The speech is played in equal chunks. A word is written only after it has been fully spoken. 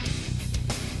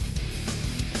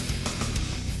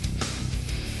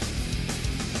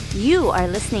You are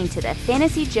listening to the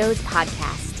Fantasy Joes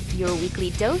podcast, your weekly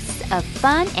dose of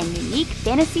fun and unique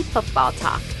fantasy football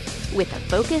talk with a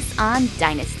focus on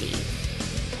Dynasty.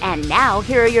 And now,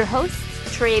 here are your hosts,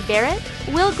 Trey Barrett,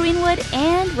 Will Greenwood,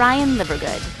 and Ryan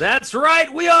Livergood. That's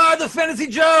right, we are the Fantasy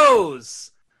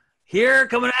Joes! Here,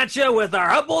 coming at you with our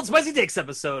Hot Bold Spicy Takes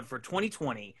episode for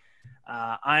 2020.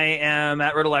 I am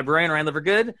at Riddle Librarian, Ryan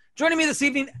Livergood. Joining me this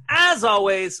evening, as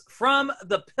always, from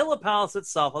the Pillow Palace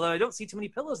itself, although I don't see too many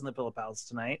pillows in the Pillow Palace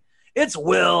tonight, it's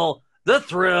Will, the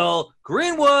Thrill,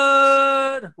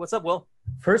 Greenwood. What's up, Will?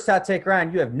 First hot take,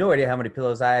 Ryan, you have no idea how many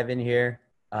pillows I have in here.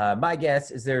 My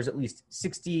guess is there's at least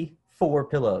 64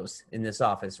 pillows in this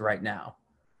office right now.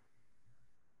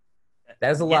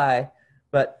 That is a lie,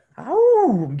 but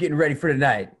I'm getting ready for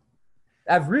tonight.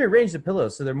 I've rearranged the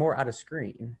pillows so they're more out of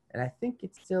screen, and I think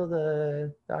it's still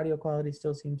the audio quality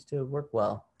still seems to work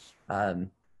well. I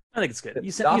think it's good.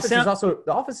 The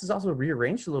office is also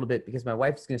rearranged a little bit because my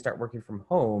wife's going to start working from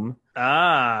home.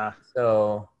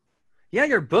 So yeah,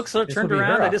 your books are turned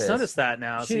around. I just noticed that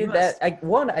now. She did that.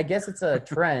 I guess it's a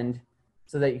trend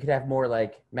so that you could have more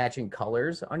like matching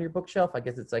colors on your bookshelf. I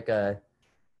guess it's like a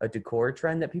decor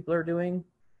trend that people are doing.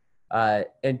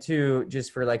 And two,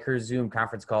 just for like her Zoom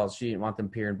conference calls, she didn't want them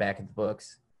peering back at the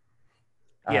books.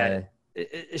 Yeah,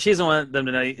 she doesn't want them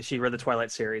to know she read the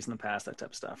Twilight series in the past, that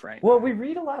type of stuff, right? Well, we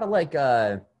read a lot of like,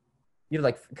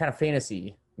 like kind of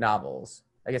fantasy novels.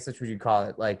 I guess that's what you'd call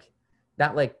it. Like,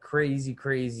 not like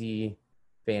crazy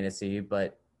fantasy,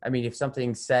 but I mean, if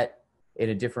something's set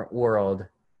in a different world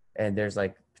and there's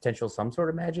like potential some sort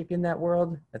of magic in that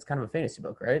world, that's kind of a fantasy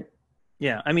book, right?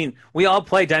 Yeah, I mean, we all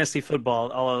play Dynasty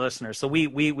football, all our listeners, so we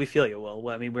feel you, Will.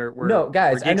 I mean, we're no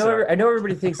guys. I know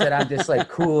everybody thinks that I'm just like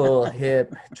cool,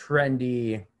 hip,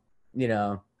 trendy,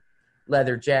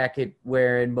 leather jacket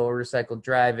wearing, motorcycle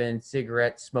driving,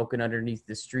 cigarette smoking underneath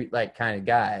the streetlight kind of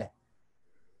guy.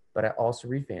 But I also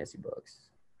read fantasy books.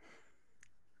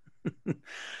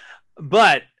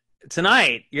 But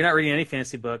tonight, you're not reading any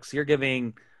fantasy books. You're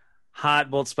giving hot,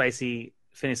 bold, spicy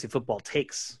fantasy football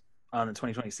takes on the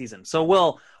 2020 season. So,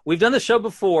 Will, we've done the show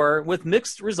before with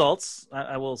mixed results,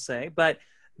 I will say, but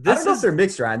I don't know if they're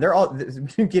mixed, Ryan. They're all, we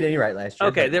didn't get any right last year.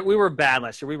 Okay, we were bad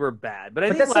last year. We were bad. But I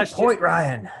think that's last the point, year,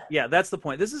 Ryan. Yeah, that's the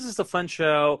point. This is just a fun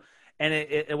show, and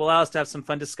it will allow us to have some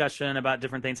fun discussion about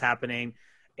different things happening,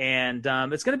 and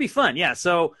it's going to be fun. Yeah,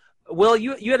 so, Will,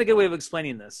 you had a good way of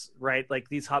explaining this, right? Like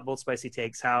these hot, bold, spicy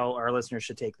takes, how our listeners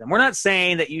should take them. We're not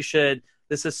saying that you should –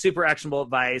 this is super actionable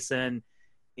advice, and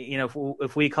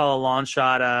if we call a long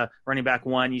shot running back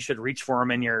one, you should reach for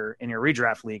him in your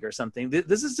redraft league or something.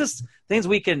 This is just things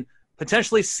we can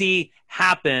potentially see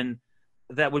happen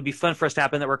that would be fun for us to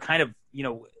happen, that we're kind of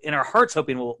in our hearts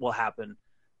hoping will happen,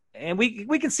 and we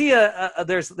can see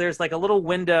there's like a little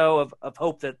window of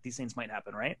hope that these things might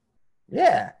happen, right?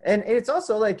 Yeah, and it's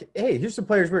also like, hey, here's some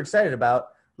players we're excited about.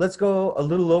 Let's go a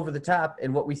little over the top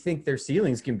in what we think their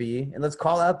ceilings can be, and let's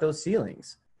call out those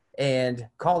ceilings and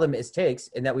call them as takes,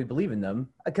 and that we believe in them,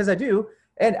 because I do.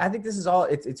 And I think this is all,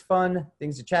 it's fun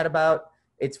things to chat about.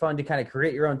 It's fun to kind of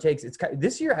create your own takes.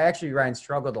 This year, I actually, Ryan,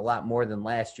 struggled a lot more than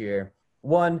last year.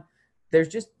 One, there's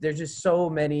just so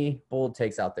many bold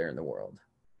takes out there in the world.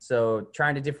 So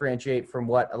trying to differentiate from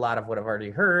a lot of what I've already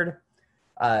heard,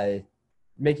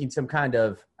 making some kind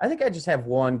of, I think I just have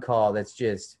one call that's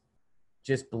just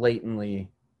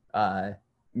blatantly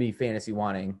me fantasy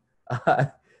wanting.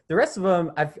 The rest of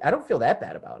them, I don't feel that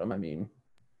bad about them. I mean,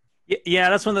 yeah,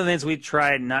 that's one of the things we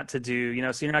tried not to do.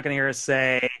 So you're not going to hear us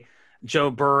say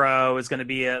Joe Burrow is going to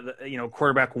be a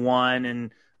quarterback one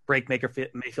and break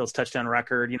Mayfield's touchdown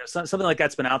record. Something like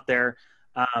that's been out there,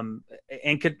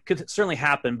 and could certainly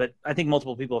happen. But I think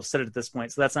multiple people have said it at this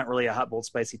point, so that's not really a hot, bold,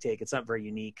 spicy take. It's not very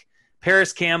unique.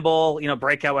 Paris Campbell,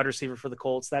 breakout wide receiver for the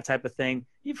Colts, that type of thing.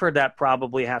 You've heard that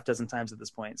probably a half dozen times at this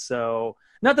point. So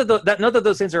not that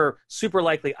those things are super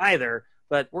likely either,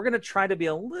 but we're going to try to be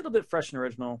a little bit fresh and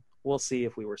original. We'll see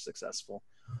if we were successful.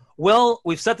 Well,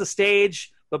 we've set the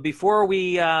stage, but before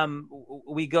we go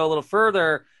a little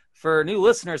further, for new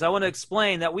listeners, I want to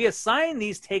explain that we assign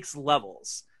these takes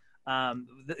levels.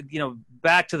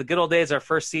 Back to the good old days, our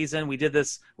first season, we did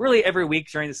this really every week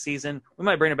during the season. We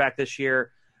might bring it back this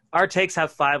year. Our takes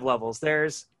have 5 levels.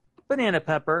 There's banana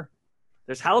pepper,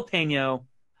 there's jalapeno,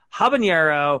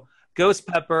 habanero, ghost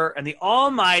pepper, and the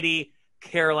almighty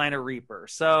Carolina Reaper.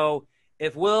 So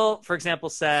if Will, for example,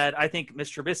 said, I think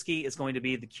Mr. Trubisky is going to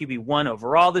be the QB1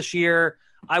 overall this year,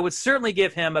 I would certainly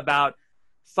give him about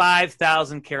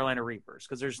 5,000 Carolina Reapers,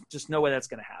 because there's just no way that's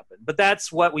going to happen. But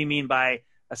that's what we mean by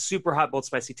a super hot, bold,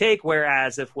 spicy take.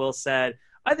 Whereas if Will said,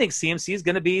 I think CMC is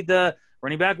going to be the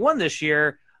running back one this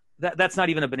year, that's not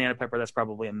even a banana pepper. That's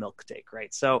probably a milk take,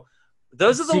 right? So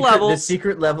those are the levels. The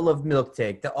secret level of milk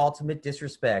take, the ultimate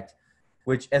disrespect,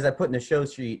 which, as I put in the show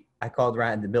sheet, I called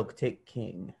Ryan the milk take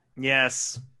king.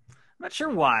 Yes. I'm not sure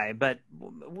why, but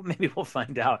maybe we'll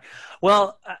find out.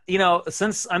 Well,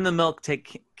 since I'm the milk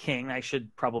take king, I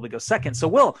should probably go second. So,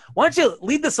 Will, why don't you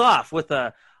lead this off with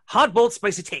a hot, bold,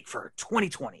 spicy take for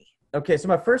 2020? Okay, so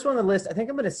my first one on the list, I think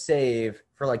I'm going to save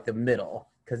for like the middle,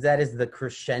 because that is the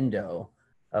crescendo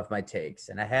of my takes.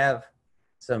 And I have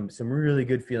some really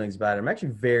good feelings about it. I'm actually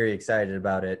very excited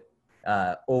about it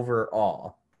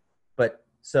overall. But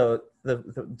so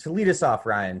to lead us off,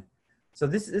 Ryan, so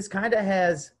this kind of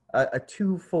has a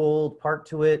twofold part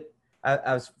to it.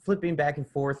 I was flipping back and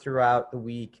forth throughout the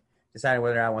week, deciding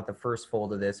whether or not I want the first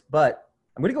fold of this, but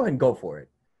I'm going to go ahead and go for it.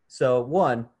 So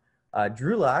one,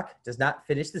 Drew Lock does not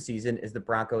finish the season as the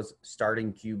Broncos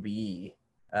starting QB.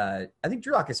 I think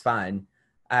Drew Lock is fine.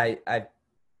 I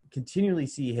continually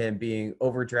see him being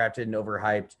overdrafted and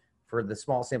overhyped for the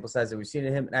small sample size that we've seen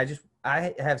in him. And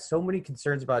I have so many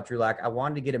concerns about Drew Lock. I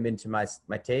wanted to get him into my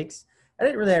takes. I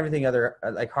didn't really have anything other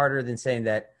harder than saying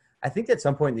that I think at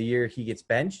some point in the year he gets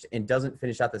benched and doesn't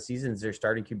finish out the season as their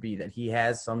starting QB, that he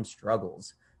has some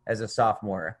struggles as a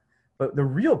sophomore. But the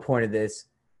real point of this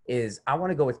is I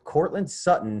want to go with Courtland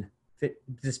Sutton.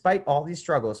 Despite all these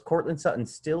struggles, Courtland Sutton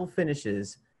still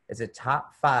finishes as a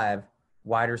top 5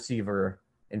 wide receiver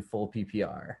in full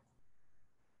PPR.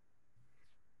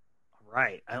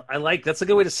 Right. I like, that's a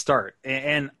good way to start.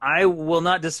 And I will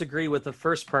not disagree with the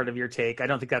first part of your take. I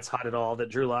don't think that's hot at all, that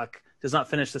Drew Lock does not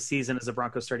finish the season as a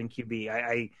Broncos starting QB.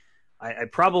 I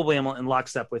probably am in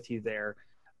lockstep with you there.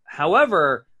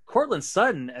 However, Courtland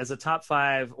Sutton as a top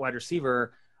 5 wide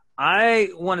receiver, I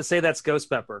want to say that's Ghost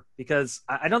Pepper, because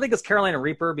I don't think it's Carolina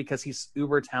Reaper because he's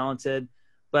uber talented,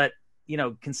 but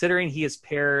considering he is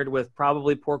paired with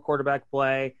probably poor quarterback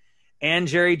play and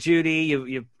Jerry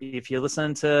Jeudy, if you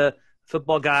listen to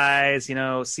football guys,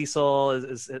 Cecil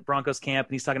is at Broncos camp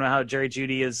and he's talking about how Jerry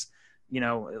Jeudy is,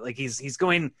 like he's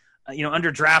going,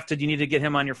 underdrafted. You need to get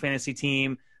him on your fantasy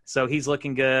team. So he's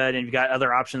looking good. And you've got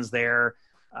other options there,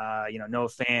 Noah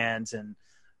Fant and,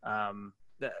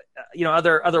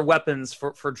 other weapons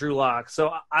for Drew Lock.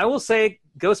 So I will say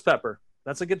Ghost Pepper.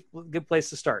 That's a good place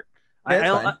to start.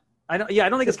 Yeah, I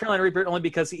don't think it's Carolina Reaper only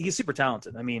because he's super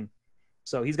talented. I mean,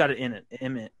 so he's got it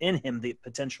in him the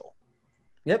potential.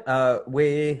 Yep.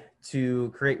 Way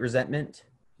to create resentment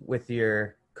with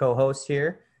your co-host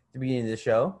here at the beginning of the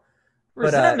show.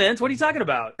 Resentment? What are you talking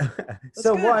about?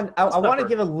 So good. I want to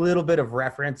give a little bit of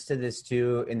reference to this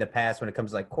too in the past when it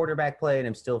comes to like quarterback play, and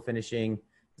I'm still finishing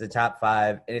the top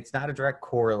 5, and it's not a direct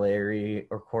corollary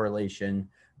or correlation.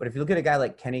 But if you look at a guy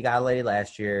like Kenny Golladay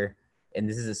last year, and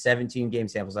this is a 17-game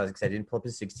sample size because I didn't pull up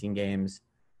his 16 games,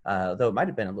 though it might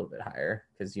have been a little bit higher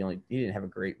because he didn't have a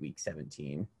great week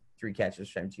 17. 3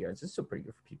 catches, 70 yards. It's still pretty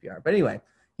good for PPR. But anyway,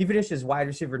 he finished as wide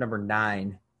receiver number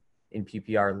 9 in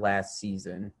PPR last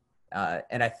season.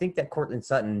 And I think that Courtland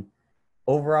Sutton,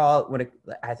 overall,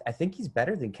 I think he's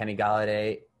better than Kenny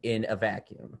Golladay in a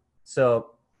vacuum.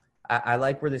 So I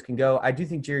like where this can go. I do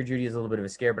think Jerry Jeudy is a little bit of a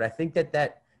scare, but I think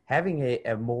that having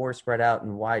a more spread out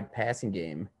and wide passing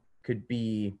game could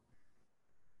be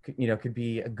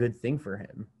a good thing for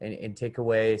him and take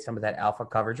away some of that alpha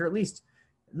coverage, or at least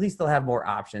they'll have more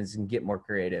options and get more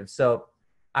creative. So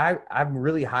I'm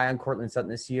really high on Courtland Sutton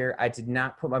this year. I did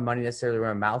not put my money necessarily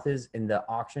where my mouth is in the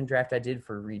auction draft I did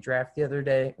for redraft the other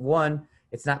day. One,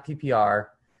 it's not PPR.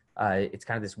 It's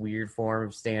kind of this weird form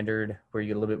of standard where you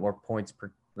get a little bit more points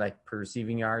per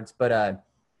receiving yards. But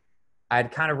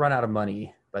I'd kind of run out of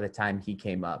money by the time he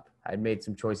came up. I'd made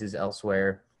some choices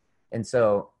elsewhere. And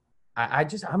so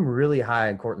I'm really high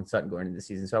on Courtland Sutton going into the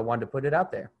season. So I wanted to put it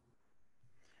out there.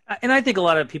 And I think a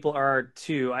lot of people are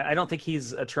too. I don't think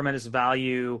he's a tremendous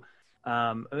value.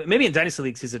 Maybe in dynasty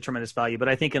leagues he's a tremendous value, but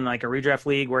I think in like a redraft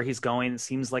league where he's going, it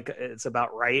seems like it's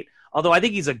about right. Although I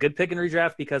think he's a good pick in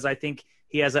redraft because I think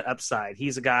he has an upside.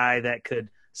 He's a guy that could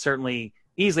certainly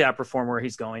easily outperform where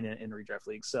he's going in redraft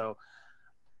leagues. So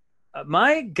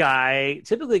my guy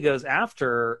typically goes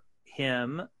after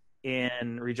him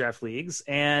in redraft leagues,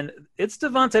 and it's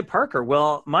Devontae Parker.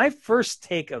 Well, my first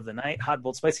take of the night, hot,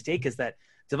 bold, spicy take, is that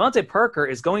Devontae Parker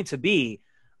is going to be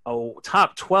a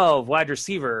top 12 wide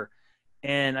receiver,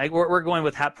 and we're going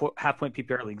with half point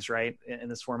PPR leagues, right, in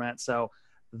this format. So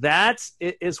that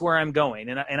is where I'm going,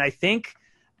 and I think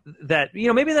that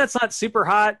maybe that's not super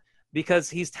hot because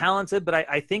he's talented, but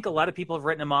I think a lot of people have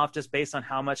written him off just based on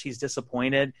how much he's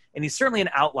disappointed, and he's certainly an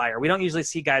outlier. We don't usually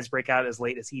see guys break out as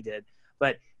late as he did,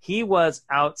 but he was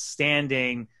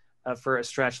outstanding for a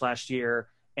stretch last year.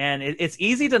 And it's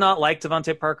easy to not like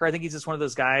Devontae Parker. I think he's just one of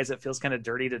those guys that feels kind of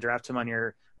dirty to draft him on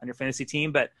your fantasy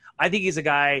team. But I think he's a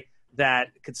guy that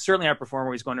could certainly outperform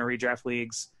where he's going to redraft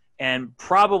leagues and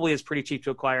probably is pretty cheap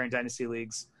to acquire in dynasty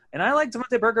leagues. And I like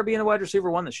Devontae Parker being a wide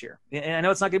receiver 1 this year. And I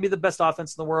know it's not going to be the best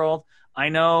offense in the world. I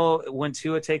know when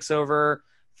Tua takes over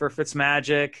for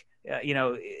Fitzmagic,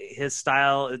 his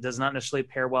style does not necessarily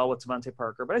pair well with Devontae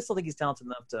Parker, but I still think he's talented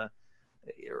enough to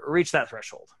reach that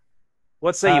threshold.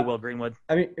 What say you, Will Greenwood?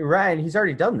 I mean, Ryan, he's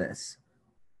already done this.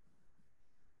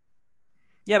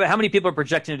 Yeah, but how many people are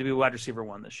projecting him to be wide receiver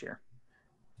 1 this year?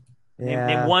 Yeah.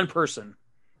 Name one person.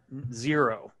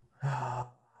 0. I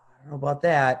don't know about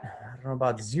that. I don't know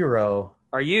about 0.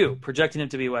 Are you projecting him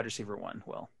to be wide receiver 1,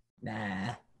 Will?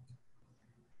 Nah.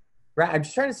 Right. I'm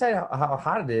just trying to decide how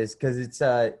hot it is because it's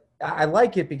I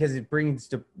like it because it brings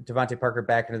Devontae Parker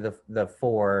back into the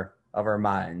 4 of our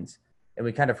minds, and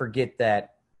we kind of forget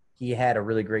that he had a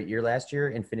really great year last year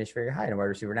and finished very high in a wide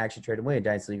receiver and actually traded away in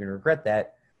Dynasty League and regret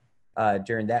that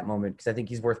during that moment because I think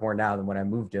he's worth more now than when I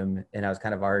moved him, and I was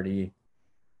kind of already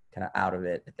kind of out of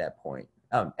it at that point.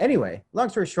 Anyway, long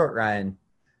story short, Ryan,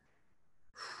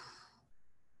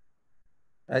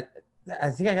 I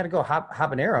think I got to go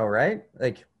habanero, right?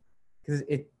 Like, because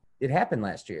it happened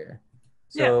last year.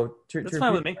 So yeah, that's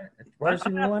fine with me. I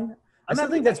still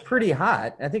think that's pretty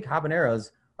hot. I think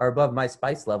habaneros are above my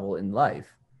spice level in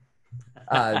life.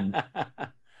 I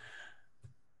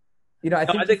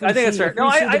think that's fair. No,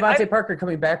 Devontae Parker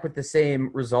coming back with the same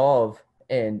resolve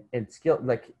and skill,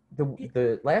 like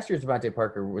the last year's Devontae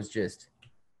Parker was just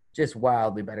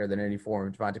wildly better than any form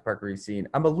of Devontae Parker we've seen.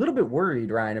 I'm a little bit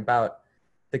worried, Ryan, about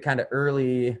the kind of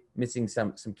early missing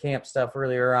some camp stuff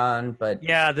earlier on, but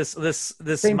yeah, this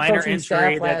same minor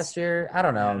injury last year. I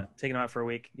don't know, taking him out for a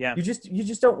week. Yeah, you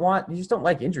just don't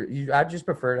like injury. I just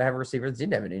prefer to have a receiver that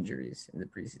didn't have any injuries in the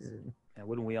preseason. Yeah,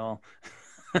 wouldn't we all?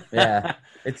 Yeah,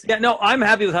 no, I'm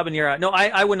happy with habanero. No,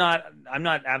 I would not. I'm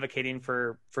not advocating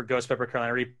for Ghost Pepper,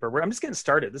 Carolina Reaper. I'm just getting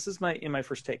started. This is my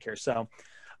first take here. So,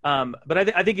 but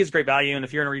I think he's great value, and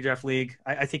if you're in a redraft league,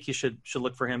 I think you should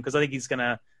look for him because I think he's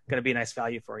gonna be a nice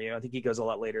value for you. I think he goes a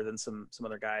lot later than some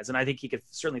other guys, and I think he could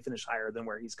certainly finish higher than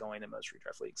where he's going in most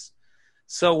redraft leagues.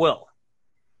 So, Will,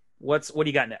 what do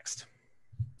you got next?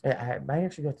 I might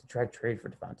actually have to try to trade for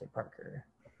Devontae Parker.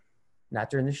 Not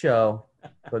during the show,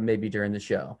 but maybe during the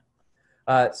show.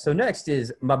 So next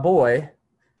is my boy,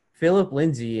 Philip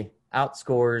Lindsay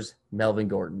outscores Melvin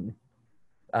Gordon.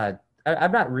 I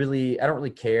don't really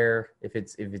care if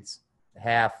it's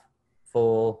half,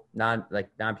 full, non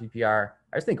PPR.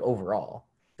 I just think overall,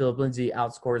 Philip Lindsay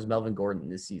outscores Melvin Gordon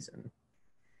this season.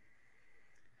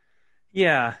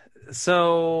 Yeah.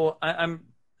 So I'm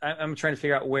trying to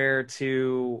figure out where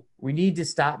to. We need to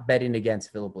stop betting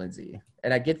against Philip Lindsay.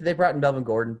 And I get that they brought in Melvin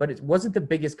Gordon, but it wasn't the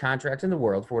biggest contract in the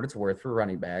world for what it's worth for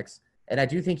running backs. And I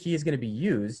do think he is going to be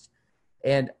used.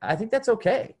 And I think that's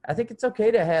okay. I think it's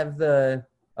okay to have the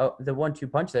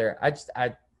 1-2 punch there.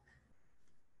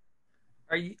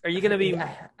 Are you going to be?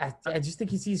 I just think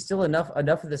he sees still enough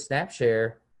of the snap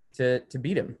share to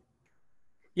beat him.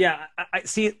 Yeah, I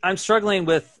see. I'm struggling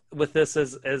with this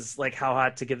as like how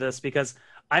hot to give this because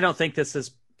I don't think this is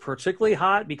particularly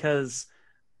hot because.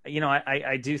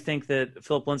 I do think that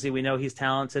Philip Lindsay, we know he's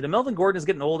talented, and Melvin Gordon is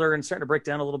getting older and starting to break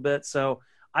down a little bit. So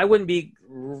I wouldn't be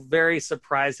very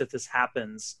surprised if this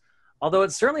happens. Although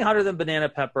it's certainly hotter than banana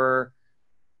pepper.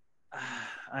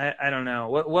 I don't know.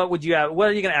 What would you? What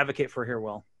are you going to advocate for here,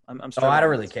 Will? I don't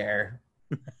really care.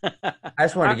 I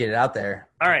just wanted to get it out there.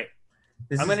 All right.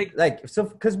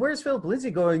 Because where's Philip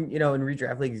Lindsay going? In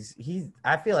redraft leagues,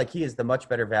 I feel like he is the much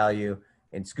better value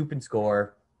in scoop and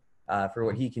score. For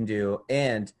what he can do,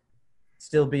 and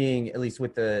still being at least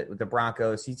with the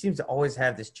Broncos, he seems to always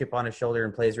have this chip on his shoulder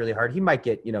and plays really hard. He might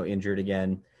get injured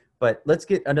again, but let's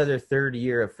get another third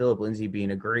year of Philip Lindsay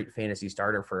being a great fantasy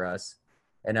starter for us,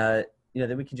 and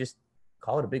then we can just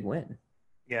call it a big win.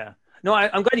 Yeah, no,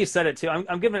 I'm glad you said it too.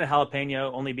 I'm giving it a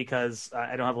jalapeno only because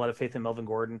I don't have a lot of faith in Melvin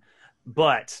Gordon,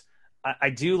 but I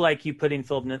do like you putting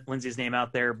Philip Lindsay's name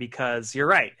out there because you're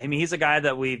right. I mean, he's a guy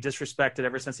that we've disrespected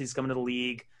ever since he's come into the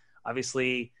league.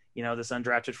 Obviously, this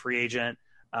undrafted free agent,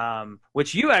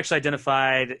 which you actually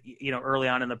identified, early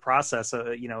on in the process,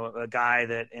 a guy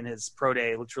that in his pro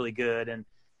day looked really good.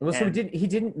 So he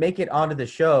didn't make it onto the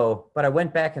show, but I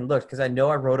went back and looked because I know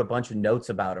I wrote a bunch of notes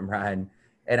about him, Ryan,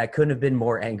 and I couldn't have been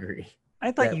more angry.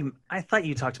 I thought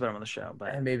you talked about him on the show,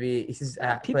 but maybe he's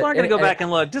people aren't going to go back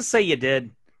and look. Just say you did.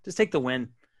 Just take the win.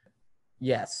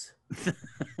 Yes.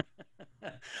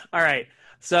 All right.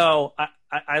 So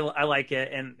I like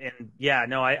it, and yeah,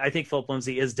 no, I think Philip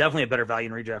Lindsay is definitely a better value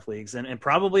in redraft leagues, and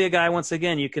probably a guy once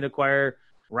again you can acquire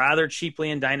rather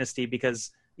cheaply in Dynasty because,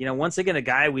 once again, a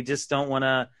guy we just don't want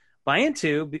to buy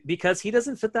into because he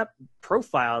doesn't fit that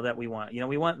profile that we want.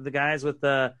 We want the guys with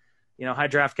the, high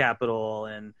draft capital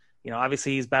and,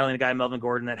 obviously he's battling a guy, Melvin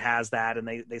Gordon, that has that, and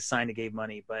they signed and gave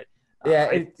money. But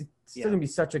it's still going to be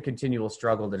such a continual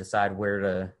struggle to decide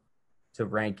where to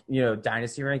rank,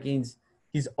 Dynasty rankings.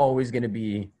 He's always going to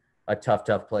be a tough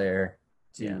player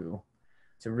to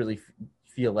really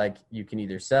feel like you can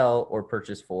either sell or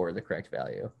purchase for the correct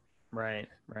value. Right.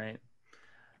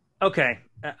 Okay.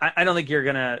 I don't think you're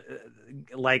going to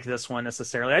like this one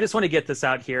necessarily. I just want to get this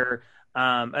out here.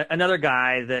 Another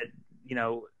guy that,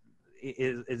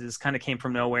 is kind of came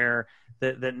from nowhere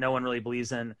that no one really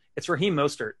believes in. It's Raheem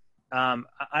Mostert.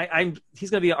 He's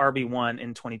going to be an RB1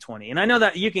 in 2020. And I know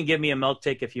that you can give me a milk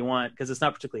take if you want, because it's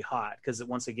not particularly hot. Because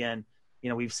once again,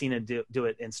 we've seen him do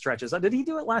it in stretches. Did he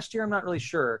do it last year? I'm not really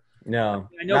sure. No,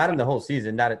 not in the whole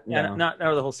season. Not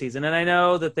over the whole season. And I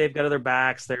know that they've got other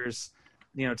backs. There's,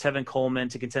 Tevin Coleman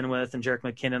to contend with, and Jerick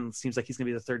McKinnon seems like he's going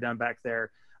to be the third down back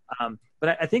there.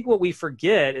 But I think what we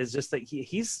forget is just that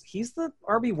he's the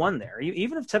RB1 there.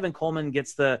 Even if Tevin Coleman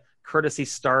gets the courtesy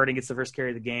start and gets the first carry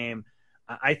of the game,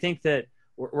 I think that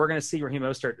we're going to see Raheem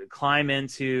Mostert climb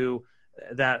into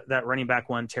that running back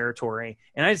one territory.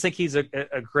 And I just think he's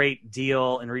a great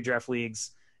deal in redraft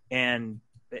leagues. And,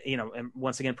 and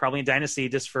once again, probably in Dynasty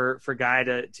just for guy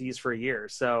to use for a year.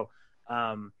 So,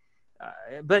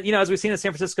 but as we've seen in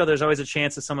San Francisco, there's always a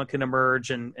chance that someone can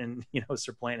emerge and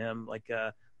start playing him like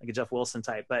a Jeff Wilson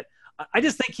type. But I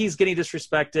just think he's getting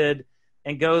disrespected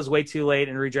and goes way too late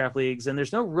in redraft leagues, and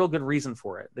there's no real good reason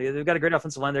for it. They've got a great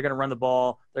offensive line. They're going to run the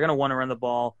ball. They're going to want to run the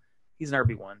ball. He's an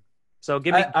RB1. So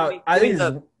give me. I think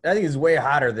it's way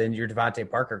hotter than your Devontae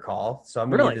Parker call. So I'm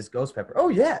going to give this Ghost Pepper. Oh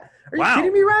yeah, are you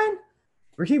kidding me, Ryan?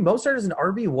 Raheem Mostert is an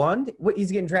RB1. What,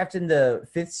 he's getting drafted in the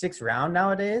 5th, 6th round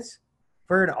nowadays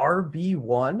for an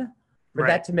RB1. For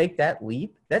that to make that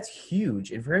leap, that's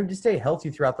huge. And for him to stay healthy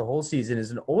throughout the whole season as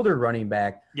an older running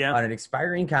back on an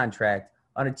expiring contract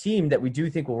on a team that we do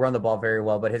think will run the ball very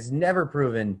well, but has never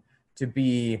proven to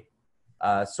be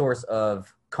a source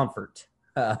of comfort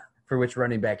for which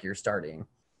running back you're starting.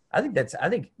 I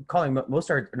think calling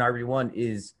Mostert an RB1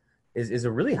 is a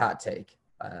really hot take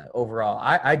overall.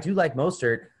 I do like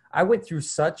Mostert. I went through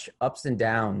such ups and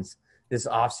downs this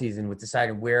offseason with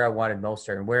deciding where I wanted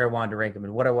Mostert and where I wanted to rank him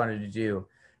and what I wanted to do.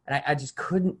 And I just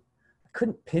couldn't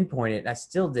pinpoint it, and I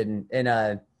still didn't.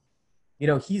 And,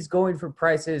 he's going for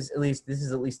prices, at least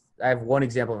I have one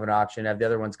example of an auction. I have the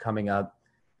other ones coming up.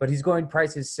 But he's going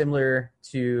prices similar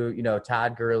to,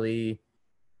 Todd Gurley,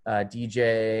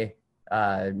 DJ,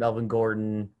 Melvin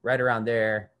Gordon, right around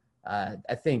there. I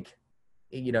think,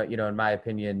 in my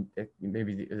opinion,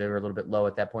 maybe they were a little bit low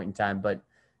at that point in time, but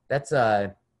that's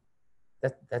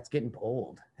getting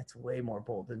bold. That's way more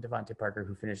bold than Devontae Parker,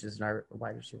 who finishes in our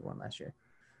wide receiver one last year.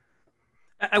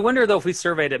 I wonder, though, if we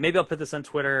surveyed it, maybe I'll put this on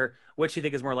Twitter, what you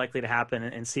think is more likely to happen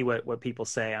and see what people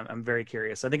say. I'm very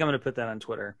curious. I think I'm going to put that on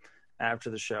Twitter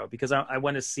after the show because I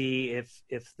want to see if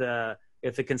the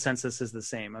consensus is the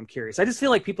same. I'm curious. I just feel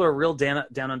like people are real down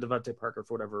on Devontae Parker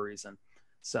for whatever reason.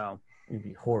 So you'd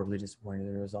be horribly disappointed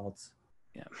in the results.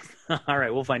 Yeah. All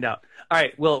right. We'll find out. All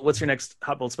right. Will, what's your next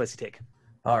hot, bold, spicy take?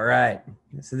 All right.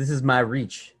 So this is my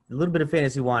reach. A little bit of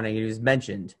fantasy wanting. It was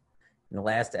mentioned in the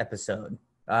last episode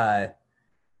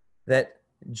that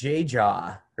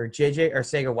J-Jaw or JJ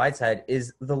Arcega-Whiteside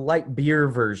is the light beer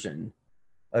version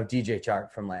of DJ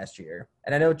Chark from last year.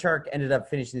 And I know Chark ended up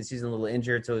finishing the season a little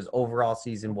injured, so his overall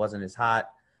season wasn't as hot,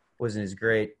 wasn't as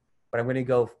great. But I'm going to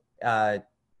go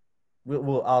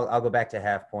I'll go back to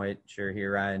half point. Sure,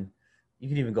 here, Ryan. You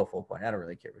can even go full point. I don't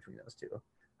really care between those two.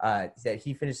 That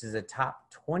he finishes a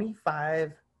top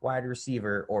 25 wide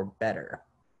receiver or better.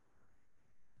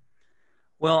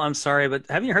 Well, I'm sorry, but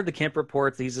haven't you heard the camp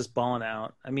report that he's just balling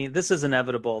out? I mean, this is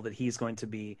inevitable that he's going to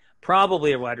be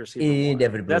probably a wide receiver.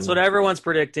 Inevitable. That's what everyone's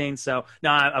predicting. So, no,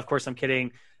 of course, I'm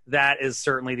kidding. That is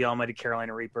certainly the almighty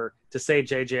Carolina Reaper. To say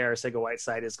J.J.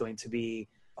 Arcega-Whiteside is going to be,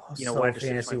 wide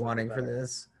fantasy wanting for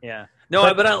this. Yeah.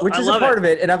 No, but which I is love a part of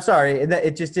it, and I'm sorry, and that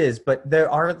it just is. But there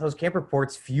are those camp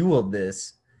reports fueled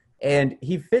this, and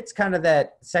he fits kind of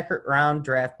that second round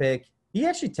draft pick. He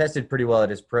actually tested pretty well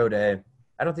at his pro day.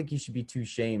 I don't think he should be too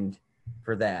shamed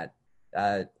for that.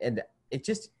 And it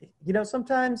just,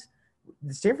 sometimes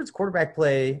the Stanford's quarterback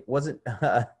play wasn't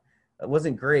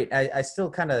great. I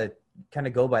still kind of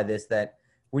go by this, that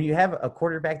when you have a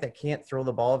quarterback that can't throw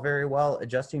the ball very well,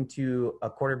 adjusting to a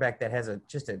quarterback that has an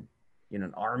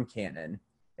arm cannon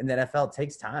in the NFL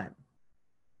takes time.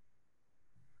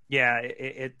 Yeah,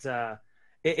 it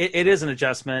is an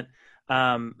adjustment.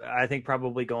 I think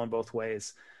probably going both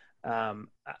ways. Um,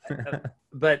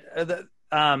 but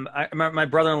my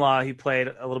brother-in-law, he played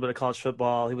a little bit of college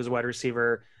football. He was a wide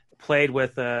receiver. Played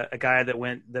with a guy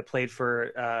that played for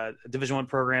a Division I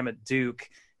program at Duke,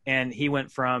 and he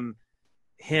went from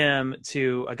him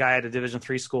to a guy at a Division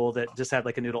III school that just had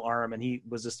like a noodle arm, and he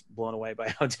was just blown away by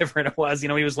how different it was. He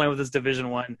was playing with this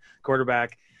Division I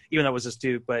quarterback, even though it was just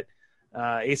Duke. But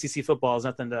ACC football is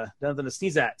nothing to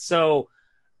sneeze at. So.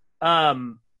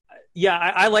 Yeah,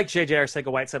 I like J.J.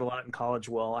 Arcega-Whiteside a lot in college,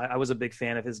 Will. I was a big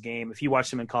fan of his game. If you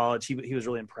watched him in college, he was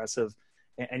really impressive.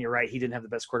 And you're right, he didn't have the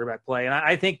best quarterback play. And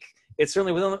I think it's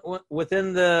certainly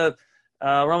within the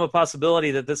realm of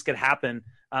possibility that this could happen.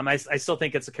 I still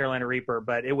think it's a Carolina Reaper,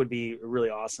 but it would be really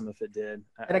awesome if it did.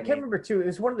 And I can't remember, too, it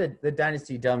was one of the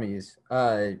Dynasty Dummies.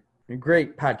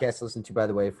 Great podcast to listen to, by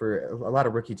the way, for a lot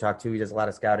of rookie talk, too. He does a lot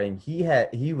of scouting.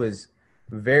 He was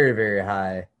very, very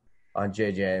high on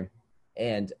JJ.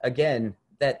 And again,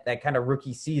 that kind of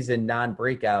rookie season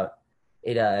non-breakout,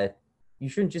 you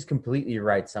shouldn't just completely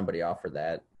write somebody off for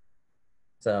that.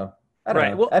 So I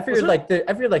don't know. Well, I figured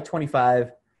like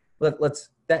 25. Let's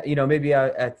that maybe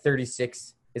at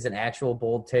 36 is an actual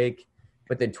bold take,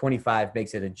 but then 25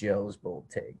 makes it a Joe's bold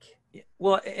take.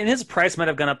 Well, and his price might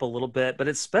have gone up a little bit, but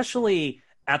especially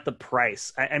at the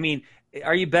price. I mean,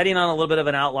 are you betting on a little bit of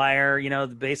an outlier?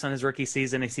 Based on his rookie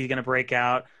season, is he going to break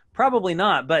out? Probably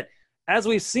not, but. As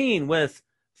we've seen with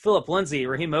Phillip Lindsay,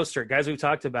 Raheem Mostert, guys we've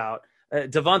talked about,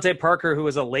 Devontae Parker, who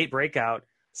was a late breakout,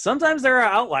 sometimes there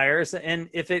are outliers, and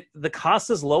if the cost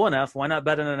is low enough, why not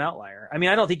bet on an outlier? I mean,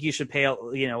 I don't think you should pay,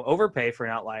 overpay for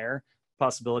an outlier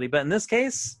possibility, but in this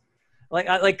case,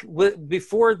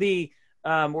 before the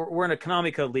we're in a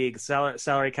Konami league,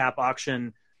 salary cap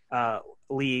auction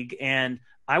league, and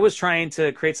I was trying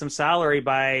to create some salary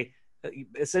by.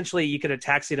 Essentially, you could have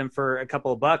taxied him for a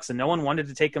couple of bucks, and no one wanted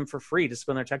to take him for free to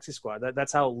spend their taxi squad.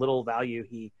 That's how little value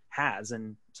he has,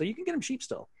 and so you can get him cheap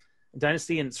still.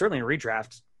 Dynasty and certainly in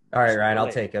redraft. All right, Ryan,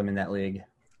 I'll take him in that league.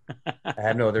 I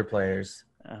have no other players.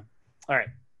 All right,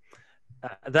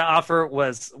 that offer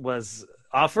was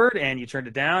offered, and you turned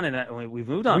it down, and we've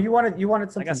moved on. Well, you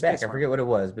wanted something back. I forget what it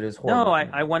was, but it was horrible. No,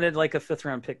 I wanted like a 5th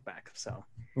round pick back. So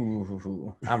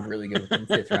I'm really good with them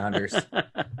 5th rounders.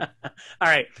 All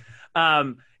right.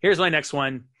 Here's my next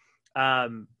one.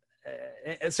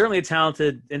 Certainly a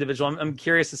talented individual. I'm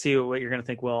curious to see what you're going to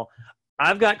think, Will.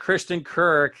 I've got Christian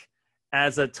Kirk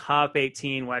as a top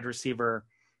 18 wide receiver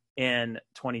in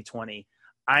 2020.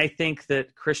 I think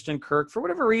that Christian Kirk, for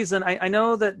whatever reason, I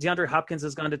know that DeAndre Hopkins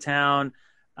has gone to town,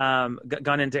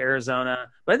 gone into Arizona,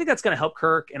 but I think that's going to help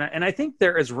Kirk. And I think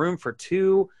there is room for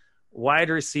two wide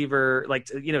receiver,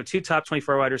 two top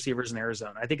 24 wide receivers in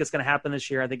Arizona. I think it's going to happen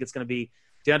this year. I think it's going to be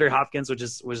DeAndre Hopkins, which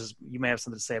is you may have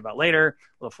something to say about later,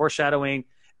 a little foreshadowing,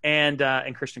 and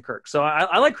Christian Kirk. So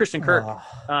I like Christian Kirk,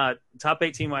 top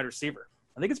 18 wide receiver.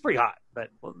 I think it's pretty hot, but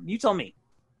you tell me.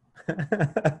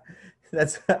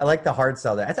 I like the hard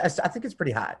sell there. I think it's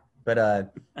pretty hot, but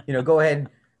go ahead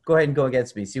and go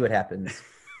against me. See what happens.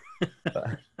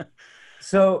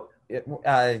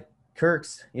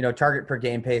 Kirk's target per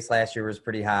game pace last year was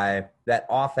pretty high. That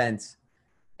offense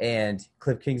and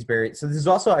Cliff Kingsbury. So this is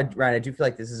also, Ryan, I do feel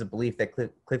like this is a belief that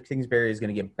Cliff Kingsbury is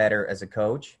going to get better as a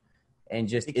coach, and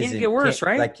just it can't get worse,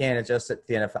 right? Like can't adjust at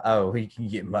the NFL. Oh, he can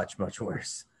get much, much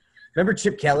worse. Remember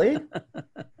Chip Kelly?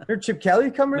 Remember Chip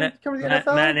Kelly coming to the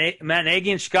NFL? Matt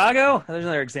Nagy in Chicago. There's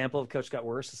another example of coach got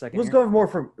worse a second.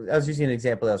 I was using an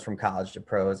example that was from college to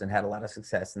pros and had a lot of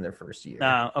success in their first year.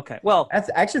 Okay. Well, I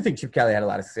actually think Chip Kelly had a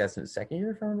lot of success in his second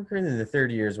year, if I remember correctly. In the third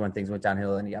year is when things went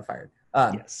downhill and he got fired.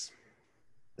 Yes.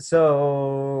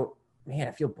 So, man,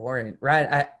 I feel boring.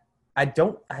 Ryan, I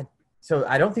don't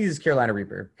think this is Carolina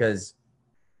Reaper because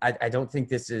I don't think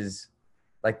this is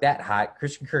like that hot.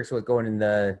 Christian Kirk's going in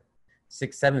the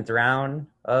 6th, 7th round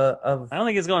of. I don't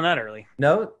think it's going that early.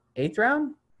 No, 8th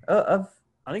round of.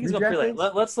 I think he's going pretty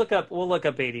late. Let's look up. We'll look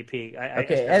up ADP.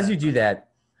 Okay, as you do that,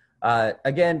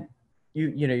 again,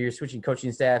 you're switching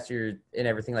coaching staffs, and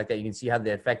everything like that. You can see how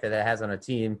the effect that has on a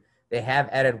team. They have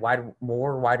added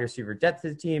more wide receiver depth to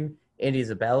the team. Andy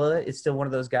Isabella is still one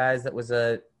of those guys that was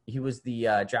the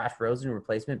Josh Rosen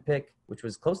replacement pick, which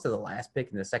was close to the last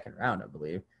pick in the 2nd round, I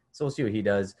believe. So we'll see what he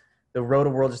does. The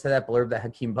Roto-World just had that blurb that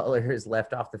Hakeem Butler is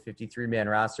left off the 53-man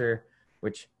roster,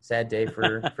 which sad day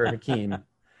for Hakeem.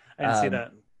 I didn't see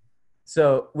that.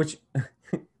 So which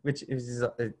is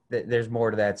there's more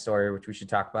to that story, which we should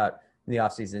talk about in the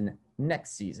offseason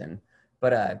next season.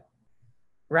 But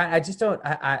Ryan, I just don't.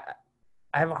 I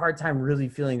have a hard time really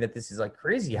feeling that this is like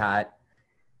crazy hot.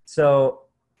 So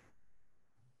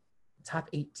top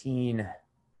 18.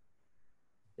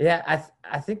 Yeah,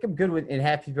 I think I'm good with in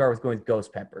half PPR with going with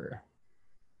Ghost Pepper.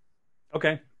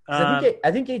 Okay.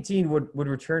 I think 18 would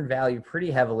return value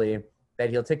pretty heavily, that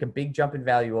he'll take a big jump in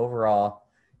value overall,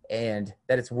 and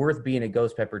that it's worth being a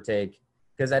ghost pepper take,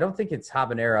 because I don't think it's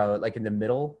habanero like in the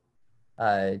middle.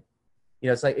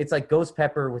 It's like ghost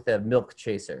pepper with a milk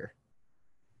chaser.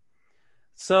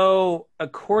 So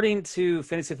according to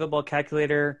Fantasy Football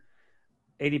Calculator,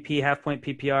 ADP half point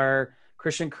PPR,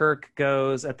 Christian Kirk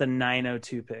goes at the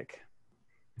 902 pick.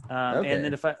 Okay. And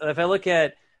then if I look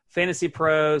at Fantasy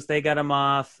Pros, they got him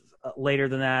off later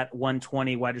than that,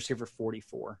 120, wide receiver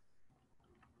 44.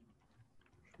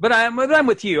 But I'm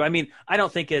with you. I mean, I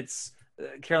don't think it's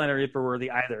Carolina Reaper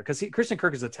worthy either, because Christian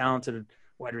Kirk is a talented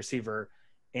wide receiver.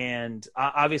 And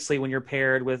obviously when you're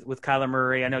paired with Kyler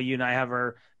Murray, I know you and I have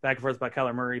our back and forth about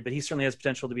Kyler Murray, but he certainly has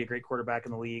potential to be a great quarterback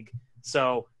in the league.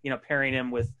 So, pairing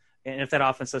him with, and if that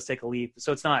offense does take a leap,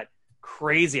 so it's not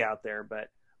crazy out there, but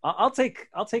I'll take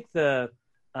the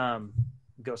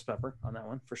ghost pepper on that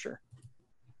one for sure.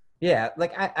 Yeah,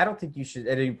 like I don't think you should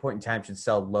at any point in time should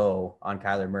sell low on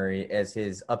Kyler Murray as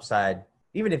his upside.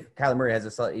 Even if Kyler Murray has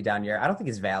a slightly down year, I don't think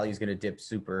his value is going to dip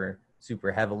super,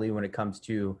 super heavily when it comes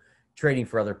to trading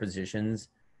for other positions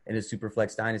in a super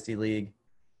flex dynasty league.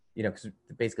 Because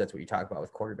basically that's what you talk about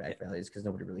with quarterback values, because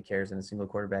nobody really cares in a single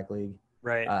quarterback league.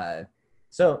 Right.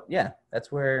 So yeah,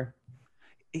 that's where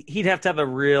he'd have to have a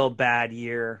real bad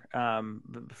year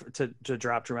to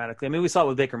drop dramatically. I mean, we saw it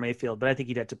with Baker Mayfield, but I think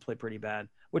he'd have to play pretty bad,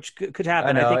 which could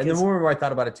happen. I know. I think and the more I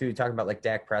thought about it too, talking about like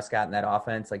Dak Prescott and that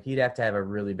offense, like he'd have to have a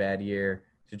really bad year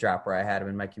to drop where I had him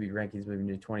in my QB rankings moving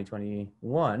to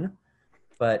 2021.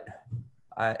 But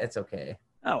it's okay.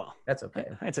 Oh well, that's okay.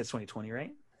 I'd say 2020,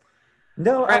 right?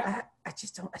 No, right. I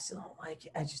just don't. I still don't like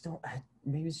it. I just don't.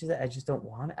 Maybe it's just that I just don't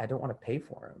want it. I don't want to pay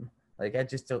for him. Like I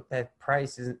just don't. That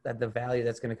price isn't that the value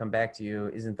that's going to come back to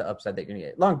you isn't the upside that you're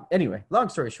going to get. Anyway, long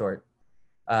story short,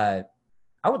 I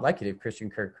would like it if Christian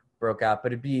Kirk broke out,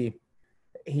 but it'd be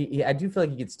I do feel like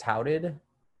he gets touted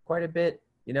quite a bit,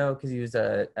 because he was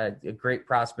a great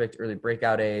prospect, early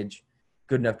breakout age,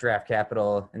 good enough draft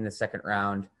capital in the second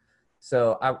round.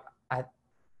 So I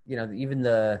even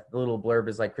the little blurb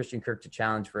is like Christian Kirk to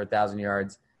challenge for 1,000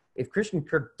 yards. If Christian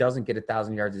Kirk doesn't get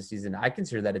 1,000 yards this season, I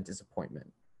consider that a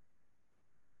disappointment.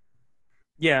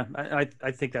 Yeah,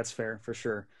 I think that's fair for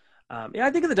sure.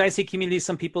 I think in the dynasty community,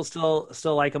 some people still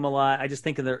like him a lot. I just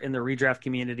think in the redraft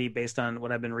community, based on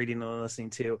what I've been reading and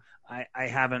listening to, I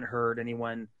haven't heard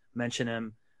anyone mention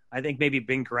him. I think maybe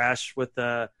Ben Gresh with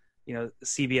the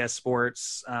CBS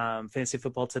Sports Fantasy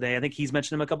Football Today. I think he's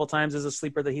mentioned him a couple times as a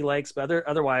sleeper that he likes, but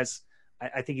otherwise,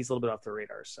 I think he's a little bit off the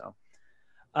radar. So,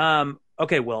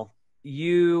 okay, Will.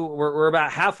 We're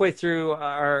about halfway through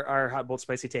our hot bold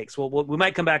spicy takes. We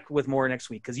might come back with more next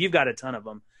week because you've got a ton of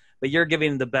them, but you're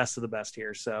giving the best of the best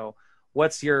here. So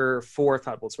what's your fourth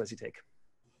hot bold spicy take?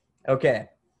 Okay,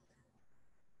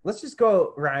 let's just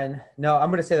go, Ryan. No, I'm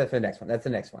going to say that for the next one. That's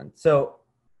the next one. So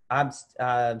I'm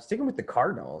sticking with the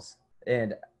Cardinals,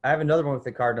 and I have another one with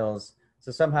the Cardinals.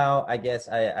 So somehow I guess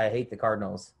I hate the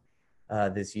Cardinals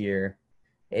this year,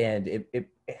 and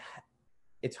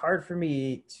it's hard for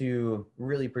me to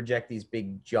really project these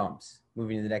big jumps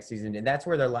moving to the next season. And that's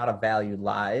where a lot of value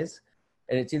lies.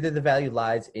 And it's either the value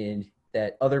lies in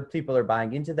that other people are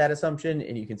buying into that assumption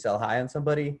and you can sell high on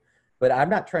somebody. But I'm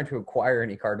not trying to acquire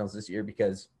any Cardinals this year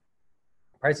because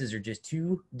prices are just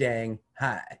too dang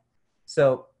high.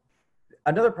 So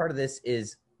another part of this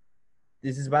is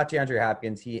about DeAndre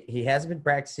Hopkins. He hasn't been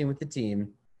practicing with the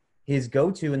team. His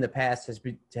go-to in the past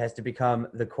has to become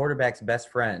the quarterback's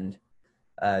best friend.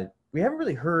 We haven't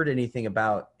really heard anything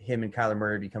about him and Kyler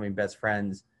Murray becoming best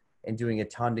friends and doing a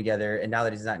ton together. And now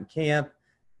that he's not in camp,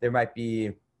 there might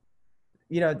be,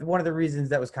 one of the reasons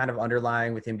that was kind of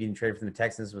underlying with him getting traded from the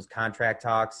Texans was contract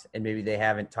talks. And maybe they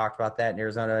haven't talked about that in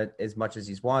Arizona as much as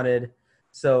he's wanted.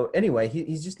 So anyway,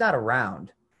 he's just not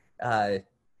around. I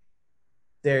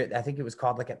think it was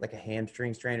called like a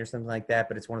hamstring strain or something like that,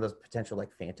 but it's one of those potential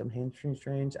like phantom hamstring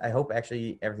strains. I hope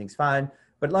actually everything's fine.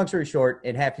 But long story short,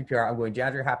 in half PPR, I'm going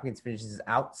DeAndre Hopkins finishes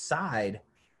outside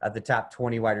of the top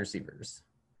 20 wide receivers.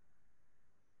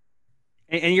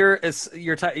 And you're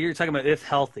talking about if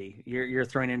healthy. You're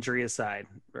throwing injury aside,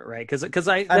 right? Because that's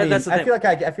the thing. I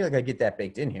feel like I get that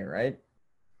baked in here, right?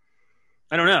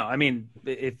 I don't know. I mean,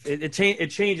 it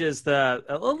changes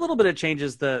a little bit. It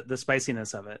changes the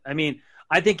spiciness of it. I mean,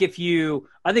 I think it's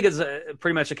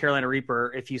pretty much a Carolina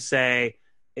Reaper if you say,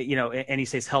 and he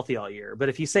stays healthy all year. But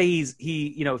if you say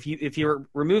if you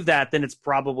remove that, then it's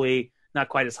probably not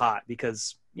quite as hot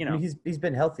because I mean, he's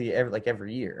been healthy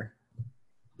every year.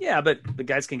 Yeah, but the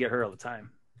guys can get hurt all the time.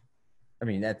 I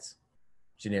mean, that's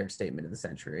generic statement of the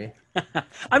century.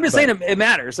 I'm just saying it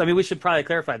matters. I mean, we should probably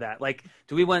clarify that. Like,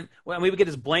 do we want? When we would get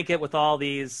this blanket with all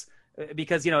these,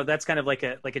 because that's kind of like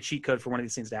a cheat code for one of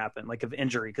these things to happen, like of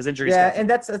injury, because injury. Yeah, and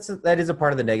that is a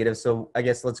part of the negative. So I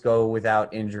guess let's go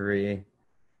without injury.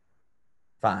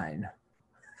 Fine.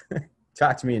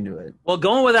 Talk to me into it. Well,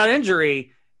 going without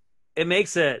injury, it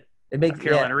makes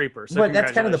Carolina Reaper. So but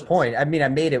that's kind of the point. I mean, I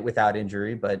made it without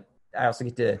injury, but I also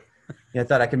get to. I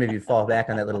thought I could maybe fall back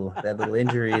on that little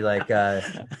injury, like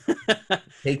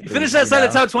he finished outside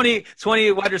the top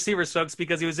 20 wide receivers, folks,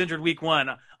 because he was injured week 1.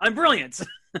 I'm brilliant.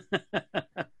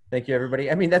 Thank you, everybody.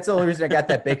 I mean, that's the only reason I got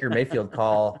that Baker Mayfield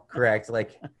call correct,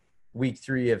 like week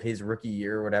 3 of his rookie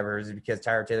year or whatever, is because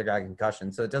Tyrod Taylor got a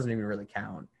concussion, so it doesn't even really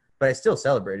count. But I still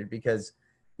celebrated because,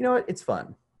 you know what, it's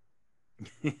fun.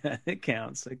 Yeah, it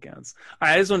counts. All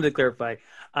right, I just wanted to clarify.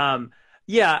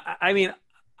 Yeah, I mean,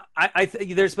 I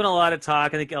there's been a lot of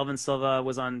talk. I think Elvin Silva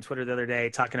was on Twitter the other day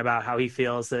talking about how he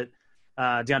feels that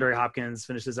DeAndre Hopkins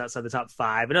finishes outside the top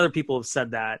 5, and other people have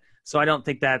said that. So I don't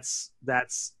think that's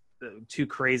too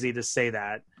crazy to say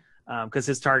that, because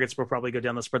his targets will probably go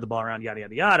down the spread the ball around, yada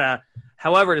yada yada.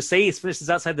 However, to say he finishes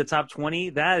outside the top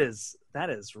 20, that is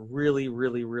really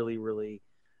really really really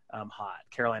hot.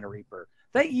 Carolina Reaper.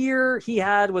 That year he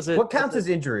had what counts as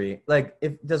injury? Like,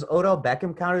 does Odell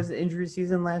Beckham count as an injury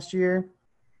season last year?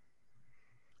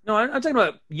 No, I'm talking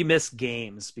about you miss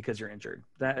games because you're injured.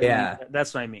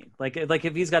 That's what I mean. Like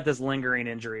if he's got this lingering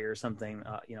injury or something,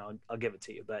 I'll give it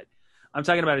to you. But I'm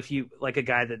talking about if you like a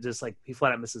guy that just like he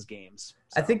flat out misses games.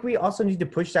 So. I think we also need to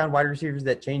push down wide receivers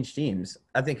that change teams.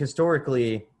 I think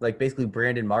historically, like basically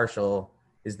Brandon Marshall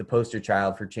is the poster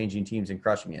child for changing teams and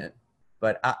crushing it.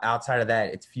 But outside of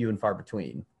that, it's few and far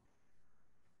between.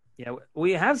 Yeah,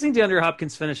 we have seen DeAndre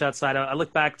Hopkins finish outside. I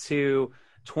look back to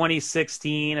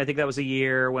 2016. I think that was a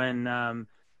year when,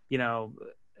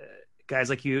 guys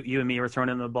like you and me were throwing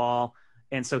in the ball.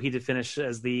 And so he did finish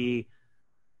as the,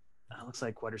 looks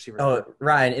like wide receiver. Oh,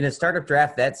 Ryan, in a startup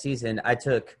draft that season, I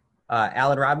took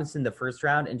Allen Robinson the first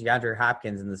round and DeAndre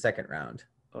Hopkins in the second round.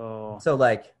 Oh. So,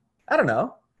 like, I don't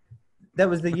know. That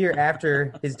was the year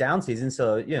after his down season.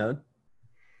 So,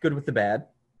 good with the bad.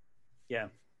 Yeah.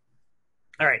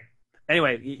 All right.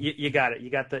 Anyway, you got it. You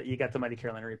got the mighty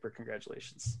Carolina Reaper.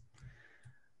 Congratulations.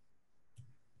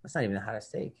 That's not even the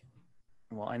hottest take.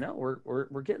 Well, I know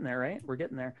we're getting there, right? We're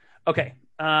getting there. Okay.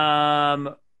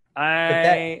 Go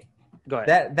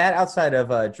ahead. That outside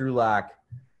of Drew Lock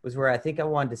was where I think I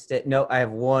wanted to stay. No, I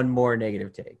have one more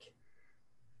negative take.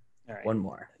 All right. One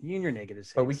more. You and your negative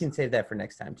takes. But we can save that for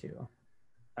next time too.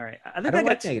 All right. I don't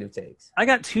like negative takes. I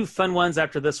got 2 fun ones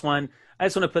after this one. I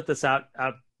just want to put this out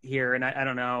here, and I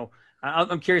don't know.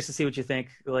 I'm curious to see what you think,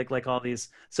 like all these.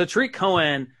 So Tariq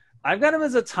Cohen, I've got him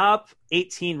as a top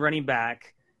 18 running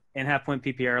back in half-point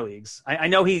PPR leagues. I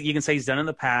know you can say he's done it in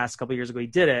the past. A couple of years ago he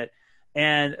did it.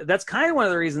 And that's kind of one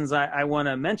of the reasons I want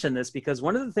to mention this, because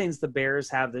one of the things the Bears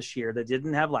have this year that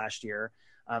didn't have last year,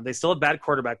 they still have bad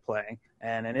quarterback play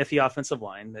and an iffy offensive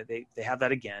line. They have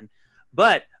that again.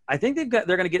 But I think they're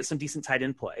going to get some decent tight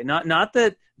end play. Not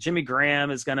that Jimmy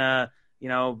Graham is going to,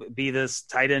 be this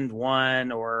tight end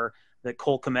 1, or that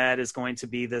Cole Kmet is going to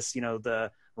be this,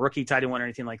 the rookie tight end 1 or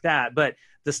anything like that. But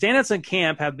the standouts in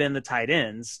camp have been the tight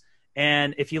ends.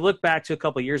 And if you look back to a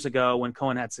couple of years ago when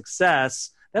Cohen had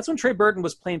success, that's when Trey Burton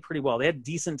was playing pretty well. They had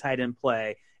decent tight end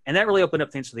play, and that really opened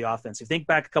up things for the offense. If you think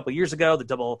back a couple of years ago, the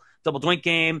double doink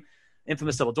game,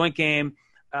 infamous double doink game,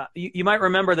 you might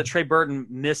remember that Trey Burton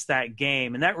missed that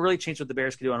game, and that really changed what the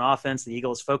Bears could do on offense. The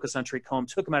Eagles focused on Tariq Cohen,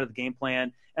 took him out of the game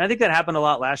plan, and I think that happened a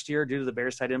lot last year due to the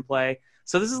Bears tight end play.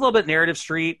 So this is a little bit narrative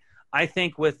street. I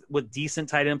think with decent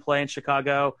tight end play in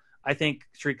Chicago, I think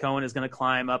Tariq Cohen is going to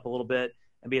climb up a little bit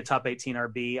and be a top 18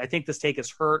 RB. I think this take is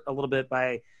hurt a little bit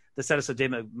by the status of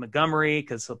David Montgomery,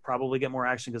 because he'll probably get more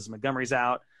action because Montgomery's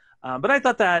out. But I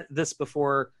thought that this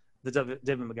before the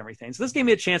David Montgomery thing. So this gave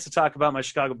me a chance to talk about my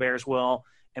Chicago Bears, Will,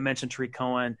 and mention Tariq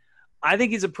Cohen. I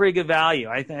think he's a pretty good value.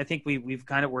 I think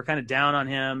we're kind of down on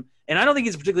him, and I don't think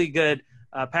he's a particularly good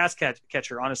pass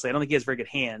catcher. Honestly, I don't think he has very good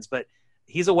hands, but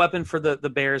he's a weapon for the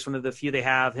Bears. One of the few they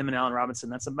have. Him and Allen Robinson.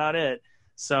 That's about it.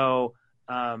 So,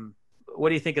 what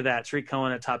do you think of that? Tariq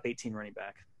Cohen, a top 18 running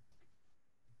back.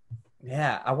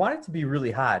 Yeah, I want it to be really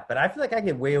hot, but I feel like I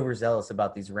get way overzealous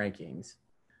about these rankings.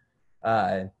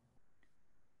 And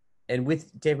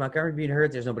with Dave Montgomery being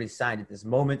hurt, there's nobody signed at this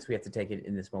moment, so we have to take it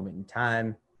in this moment in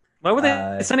time. Why would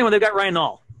they sign anyone? They've got Ryan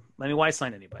Nall. I mean, why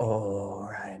sign anybody? Oh,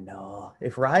 Ryan Nall.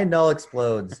 If Ryan Nall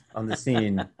explodes on the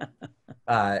scene,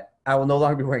 I will no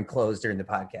longer be wearing clothes during the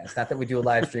podcast. Not that we do a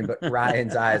live stream, but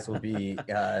Ryan's eyes will be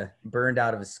burned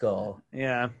out of his skull.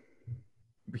 Yeah.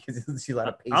 because you'll see a lot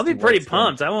of pace. I'll be pretty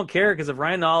pumped. I won't care because if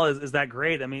Ryan Nall is that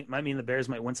great, I mean, might mean the Bears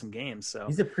might win some games. So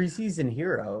he's a preseason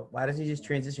hero. Why doesn't he just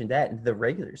transition that into the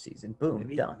regular season?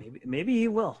 Boom, done. Maybe he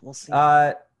will. We'll see.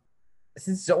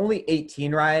 Since it's only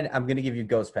 18, Ryan, I'm gonna give you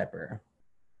Ghost Pepper.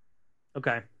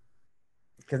 Okay.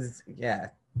 Because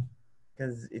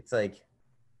it's like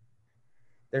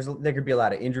there could be a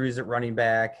lot of injuries at running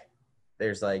back.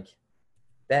 There's like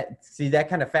that. See, that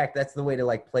kind of fact. That's the way to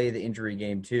like play the injury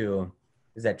game too.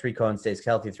 Is that Tree Cohen stays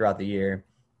healthy throughout the year.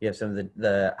 You have some of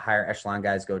the higher echelon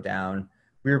guys go down.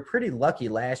 We were pretty lucky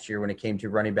last year when it came to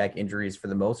running back injuries for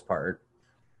the most part.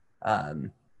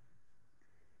 So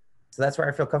that's where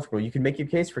I feel comfortable. You can make your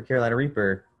case for Carolina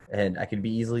Reaper, and I could be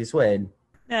easily swayed.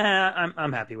 Yeah,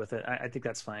 I'm happy with it. I think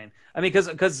that's fine. I mean,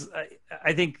 because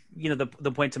I think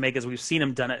the point to make is we've seen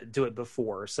him do it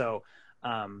before. So,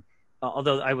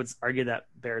 although I would argue that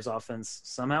Bears offense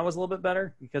somehow was a little bit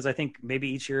better because I think maybe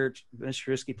each year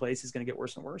Trubisky plays he's going to get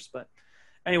worse and worse. But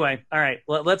anyway, all right,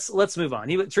 let's move on.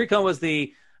 Tree Cohen was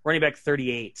the running back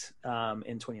 38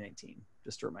 in 2019.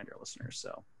 Just to remind our listeners.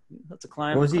 So that's a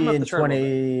climb. What was he in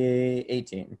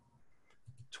 2018?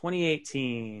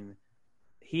 2018.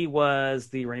 He was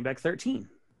the running back 13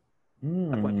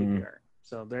 at point PPR.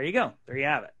 So there you go. There you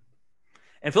have it.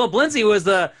 And Philip Lindsay was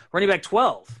the running back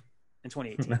 12 in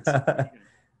 2018.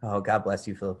 Oh, God bless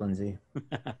you, Philip Lindsay.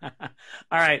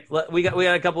 All right, we got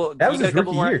a couple. That was his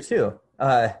rookie year too.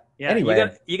 Yeah.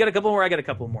 Anyway, you got a couple more. I got a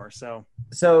couple more. So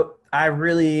I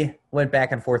really went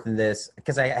back and forth in this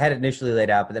because I had it initially laid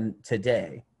out, but then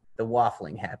today the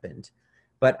waffling happened.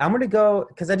 But I'm going to go –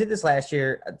 because I did this last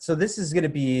year. So this is going to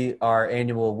be our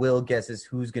annual Will guesses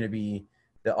who's going to be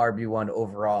the RB1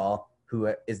 overall,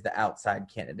 who is the outside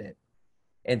candidate.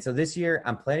 And so this year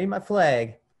I'm planting my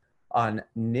flag on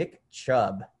Nick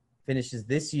Chubb. Finishes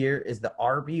this year as the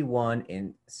RB1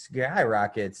 and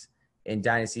skyrockets in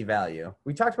dynasty value.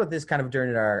 We talked about this kind of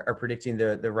during our predicting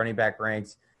the running back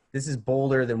ranks. This is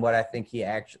bolder than what I think he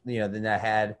actually – than I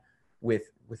had with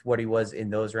what he was in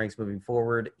those ranks moving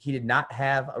forward. He did not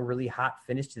have a really hot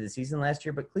finish to the season last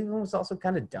year, but Cleveland was also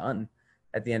kind of done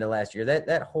at the end of last year.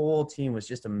 That whole team was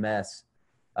just a mess,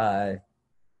 which I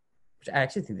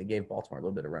actually think they gave Baltimore a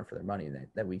little bit of run for their money in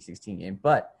that Week 16 game.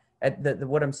 But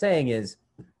what I'm saying is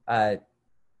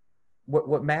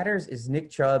what matters is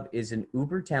Nick Chubb is an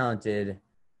uber-talented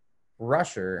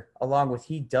rusher, along with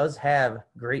he does have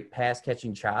great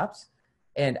pass-catching chops.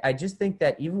 And I just think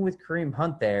that even with Kareem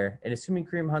Hunt there, and assuming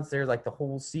Kareem Hunt's there like the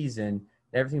whole season, and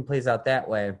everything plays out that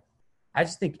way, I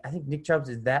think Nick Chubb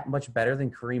is that much better than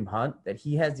Kareem Hunt that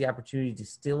he has the opportunity to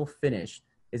still finish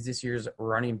as this year's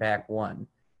running back one.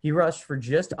 He rushed for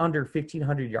just under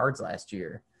 1,500 yards last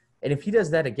year. And if he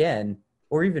does that again,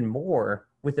 or even more,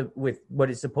 with what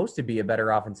is supposed to be a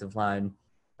better offensive line,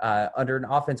 under an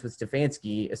offense with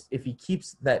Stefanski, if he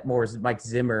keeps that more Mike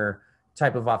Zimmer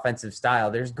type of offensive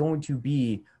style, there's going to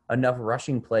be enough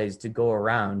rushing plays to go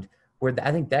around where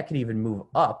I think that could even move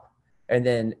up. And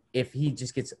then if he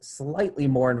just gets slightly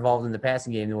more involved in the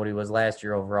passing game than what he was last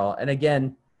year overall. And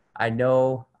again, I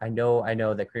know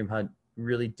that Kareem Hunt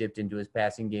really dipped into his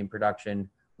passing game production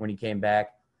when he came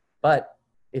back. But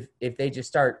if they just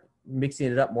start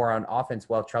mixing it up more on offense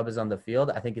while Chubb is on the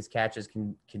field, I think his catches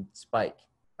can spike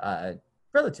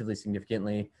relatively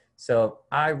significantly. So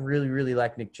I really, really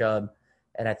like Nick Chubb.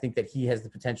 And I think that he has the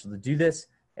potential to do this.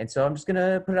 And so I'm just going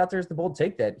to put it out there as the bold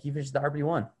take that he finishes the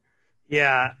RB1.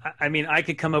 Yeah. I mean, I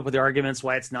could come up with the arguments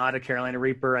why it's not a Carolina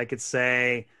Reaper. I could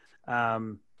say, with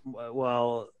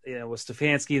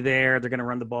Stefanski there, they're going to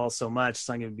run the ball so much. It's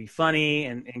not going to be funny.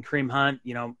 And Kareem Hunt,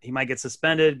 he might get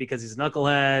suspended because he's a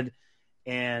knucklehead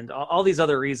and all these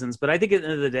other reasons. But I think at the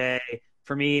end of the day,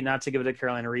 for me, not to give it a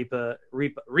Carolina Reaper,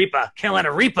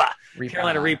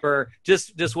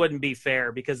 just wouldn't be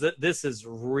fair because this is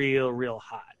real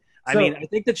hot. I mean, I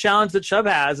think the challenge that Chubb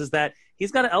has is that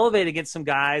he's got to elevate against some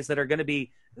guys that are going to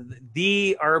be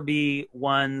the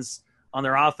RB1s on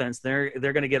their offense. They're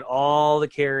going to get all the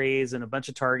carries and a bunch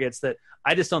of targets that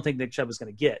I just don't think Nick Chubb is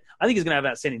going to get. I think he's going to have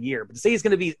an outstanding year, but to say he's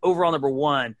going to be overall number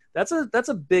one, that's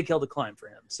a big hill to climb for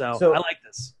him. So I like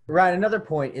this. Ryan, another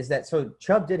point is that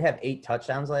Chubb did have 8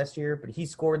 touchdowns last year, but he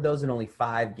scored those in only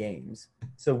 5 games.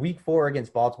 So week 4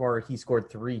 against Baltimore, he scored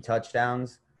 3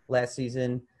 touchdowns last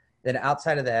season. Then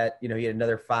outside of that, he had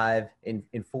another 5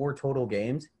 in 4 total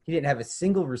games. He didn't have a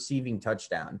single receiving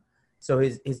touchdown. So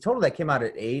his total that came out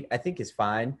at 8, I think is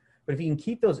fine. But if he can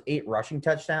keep those 8 rushing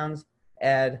touchdowns,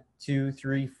 add 2,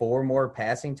 3, 4 more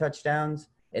passing touchdowns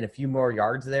and a few more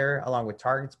yards there along with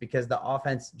targets, because the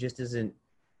offense just isn't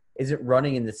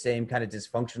running in the same kind of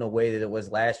dysfunctional way that it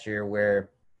was last year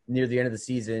where near the end of the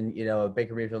season,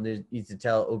 Baker Mayfield needs to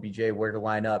tell OBJ where to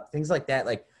line up, things like that.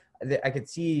 Like I could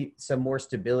see some more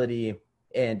stability,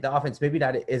 and the offense maybe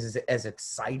not as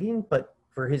exciting, but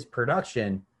for his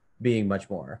production being much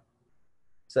more.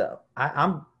 So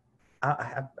I'm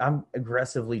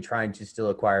aggressively trying to still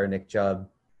acquire Nick Chubb.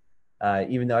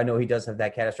 Even though I know he does have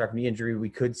that catastrophic knee injury, we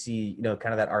could see,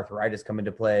 kind of that arthritis come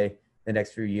into play the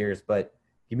next few years. But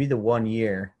give me the 1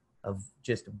 year of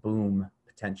just boom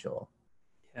potential.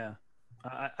 Yeah,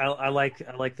 I like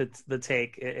the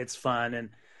take. It's fun, and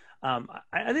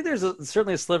I think there's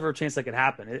certainly a sliver of chance that could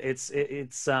happen. It's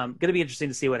going to be interesting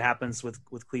to see what happens with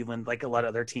Cleveland, like a lot of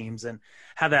other teams, and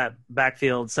how that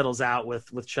backfield settles out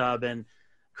with Chubb and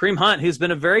Kareem Hunt, who's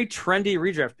been a very trendy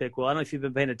redraft pick. Well, I don't know if you've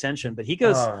been paying attention, but he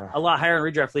goes a lot higher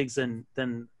in redraft leagues than I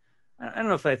don't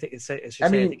know if I think I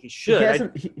think he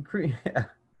should.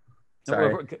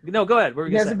 Sorry. No, go ahead.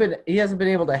 He hasn't been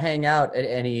able to hang out at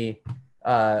any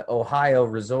Ohio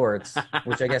resorts,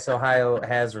 which I guess Ohio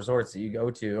has resorts that you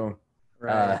go to.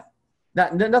 Right.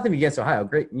 Nothing against Ohio.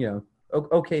 Great,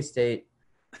 okay state.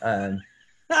 No,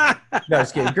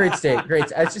 just kidding. Great state.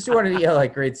 Great. I just wanted to yell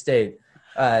like great state.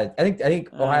 I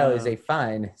think Ohio is a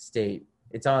fine state.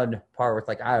 It's on par with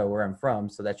like Iowa, where I'm from,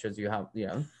 so that shows you how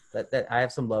that I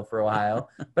have some love for Ohio.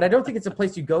 But I don't think it's a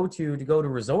place you go to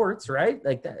resorts, right?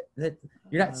 Like that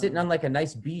you're not sitting on like a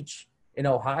nice beach in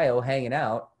Ohio hanging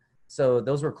out. So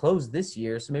those were closed this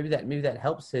year. So maybe that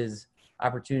helps his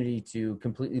opportunity to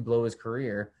completely blow his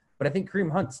career. But I think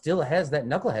Kareem Hunt still has that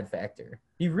knucklehead factor.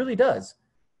 He really does.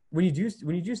 When you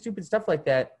do stupid stuff like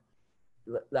that,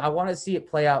 I want to see it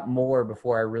play out more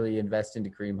before I really invest into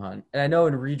Kareem Hunt. And I know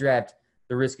in redraft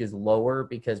the risk is lower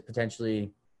because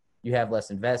potentially you have less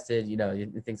invested,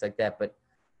 things like that. But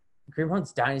Kareem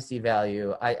Hunt's dynasty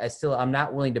value, I'm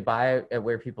not willing to buy at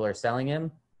where people are selling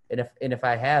him. And if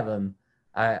I have him,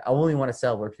 I only want to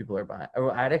sell where people are buying.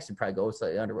 I'd actually probably go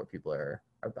slightly under what people are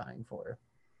buying for.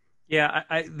 Yeah,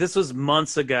 this was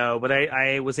months ago, but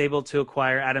I was able to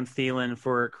acquire Adam Thielen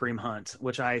for Kareem Hunt,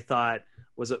 which I thought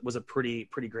was a pretty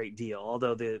great deal.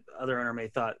 Although the other owner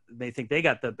may think they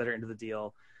got the better end of the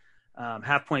deal,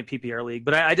 half point PPR league.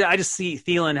 But I just see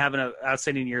Thielen having an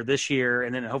outstanding year this year,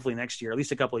 and then hopefully next year, at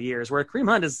least a couple of years. Where Kareem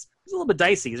Hunt is a little bit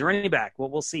dicey. He's a running back. Well,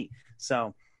 we'll see.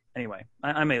 So anyway,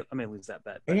 I may lose that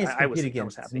bet. And I was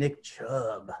happy. Nick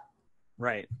Chubb.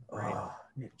 Right. Oh,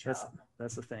 Nick Chubb.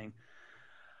 That's the thing.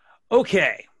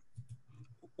 Okay.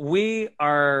 We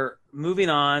are moving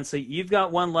on. So you've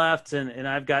got one left and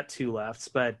I've got two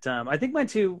left, but I think mine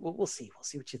too. We'll see. We'll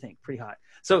see what you think. Pretty hot.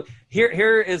 So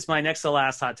here is my next to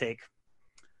last hot take.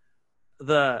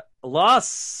 The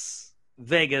Las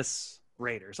Vegas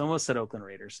Raiders, almost said Oakland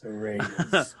Raiders, The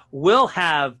Raiders. will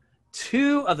have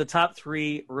two of the top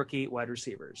three rookie wide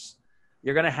receivers.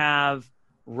 You're going to have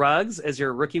Ruggs as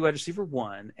your rookie wide receiver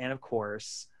 1, and of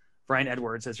course, Bryan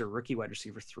Edwards as your rookie wide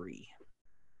receiver 3.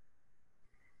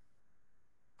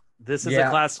 This is a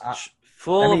class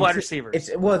full of wide receivers.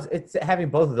 It's having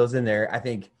both of those in there. I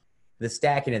think the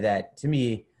stacking of that, to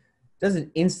me,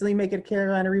 doesn't instantly make it a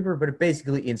Carolina Reaper, but it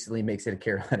basically instantly makes it a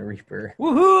Carolina Reaper.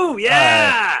 Woohoo!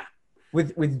 Yeah!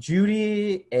 With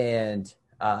Judy and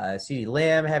CeeDee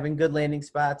Lamb having good landing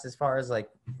spots as far as like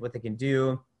what they can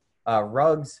do.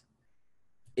 Ruggs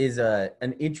is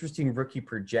an interesting rookie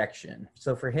projection.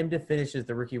 So for him to finish as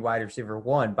the rookie wide receiver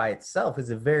 1 by itself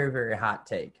is a very, very hot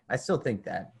take. I still think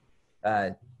that.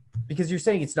 Because you're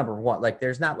saying it's number 1. Like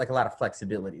there's not like a lot of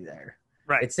flexibility there.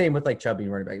 Right. It's same with like Chubb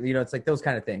being running back. It's like those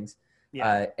kind of things.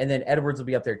 Yeah. And then Edwards will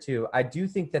be up there too. I do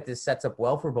think that this sets up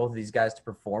well for both of these guys to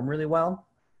perform really well.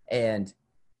 And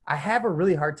I have a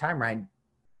really hard time, Ryan,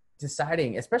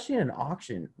 deciding, especially in an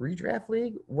auction redraft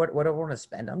league, what I want to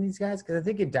spend on these guys. Because I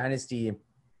think in Dynasty,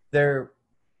 they're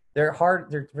hard.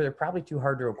 They're probably too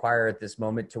hard to acquire at this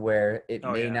moment to where it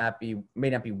may not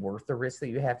be worth the risk that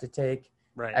you have to take.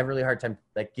 Right. I have a really hard time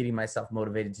like getting myself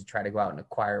motivated to try to go out and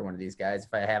acquire one of these guys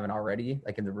if I haven't already,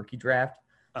 like in the rookie draft.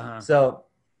 So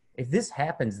if this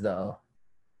happens though,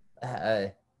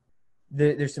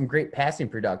 there's some great passing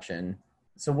production.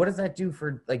 So what does that do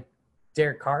for like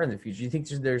Derek Carr in the future? Do you think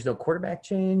there's no quarterback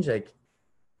change? Like,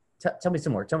 tell me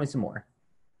some more.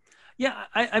 Yeah,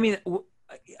 I mean,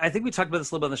 I think we talked about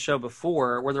this a little bit on the show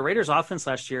before, where the Raiders' offense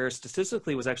last year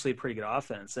statistically was actually a pretty good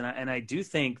offense, and I do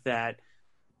think that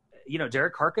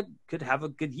Derek Carr could have a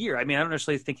good year. I mean, I don't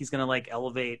necessarily think he's going to like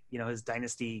elevate his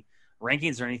dynasty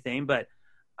rankings or anything, but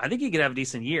I think he could have a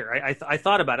decent year. I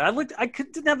thought about it.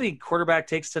 Didn't have any quarterback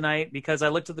takes tonight because I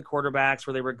looked at the quarterbacks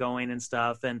where they were going and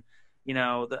stuff, and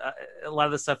a lot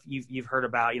of the stuff you've heard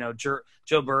about.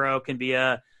 Joe Burrow can be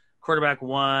a quarterback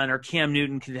 1, or Cam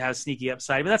Newton could have sneaky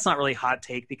upside. But that's not really a hot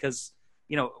take because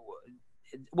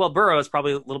well, Burrow is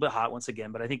probably a little bit hot once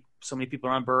again, but I think so many people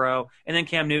are on Burrow, and then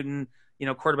Cam Newton,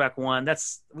 quarterback one.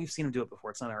 We've seen him do it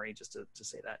before. It's not our age just to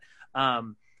say that.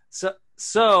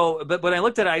 But when I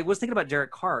looked at it, I was thinking about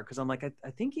Derek Carr because I'm like,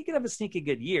 I think he could have a sneaky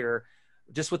good year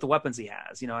just with the weapons he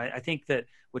has. I think that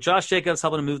with Josh Jacobs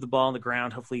helping to move the ball on the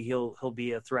ground, hopefully he'll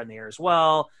be a threat in the air as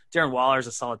well. Darren Waller's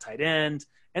a solid tight end.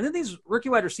 And then these rookie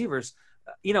wide receivers,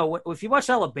 if you watch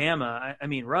Alabama, I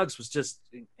mean, Ruggs was just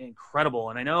incredible.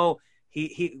 And I know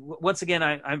he once again,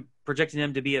 I'm projecting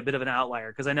him to be a bit of an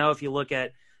outlier because I know if you look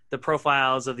at the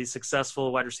profiles of these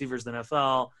successful wide receivers in the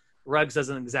NFL, Ruggs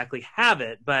doesn't exactly have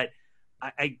it, but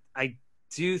I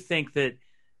do think that,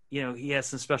 he has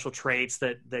some special traits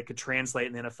that could translate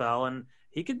in the NFL, and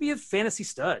he could be a fantasy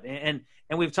stud. And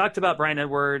we've talked about Bryan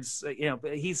Edwards.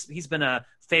 He's been a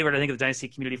favorite, I think, of the dynasty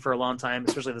community for a long time,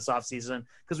 especially this offseason,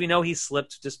 because we know he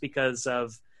slipped just because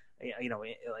of, I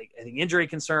think injury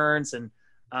concerns. And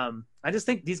I just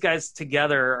think these guys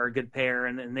together are a good pair,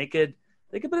 and they could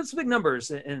put up some big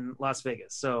numbers in Las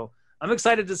Vegas. So I'm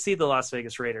excited to see the Las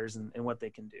Vegas Raiders and what they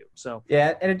can do. So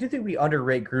yeah, and I do think we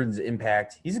underrate Gruden's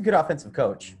impact. He's a good offensive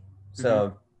coach,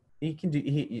 so he can do.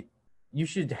 You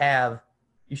should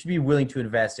be willing to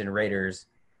invest in Raiders.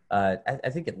 I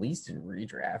think at least in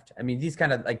redraft. I mean, these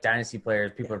kind of like dynasty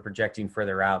players, people are projecting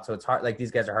further out, so it's hard. Like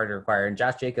these guys are hard to acquire. And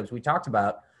Josh Jacobs, we talked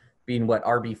about being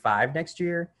RB5 next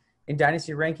year in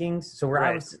dynasty rankings. So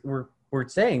we're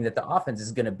saying that the offense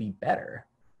is going to be better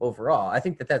overall. I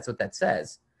think that's what that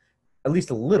says. At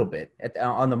least a little bit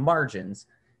on the margins.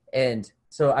 And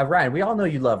so, Ryan, we all know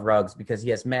you love Ruggs because he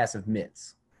has massive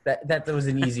mitts. That was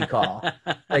an easy call.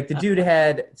 Like the dude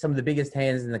had some of the biggest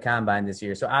hands in the combine this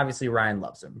year. So obviously Ryan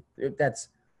loves him.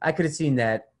 I could have seen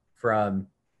that from,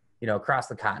 across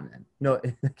the continent. No,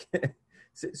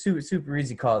 super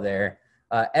easy call there.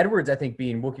 Edwards, I think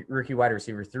being rookie wide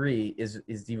receiver 3 is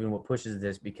even what pushes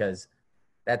this because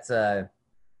that's the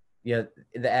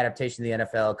adaptation of the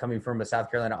NFL coming from a South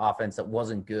Carolina offense that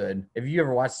wasn't good. If you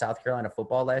ever watched South Carolina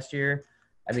football last year,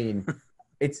 I mean,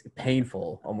 it's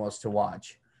painful almost to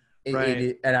watch.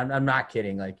 And I'm not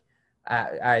kidding. Like,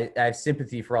 I have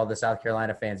sympathy for all the South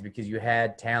Carolina fans because you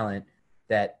had talent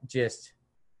that just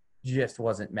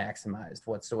wasn't maximized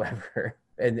whatsoever.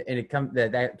 And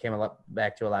that came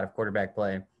back to a lot of quarterback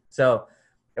play. So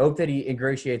I hope that he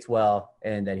ingratiates well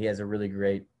and that he has a really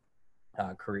great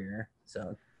career.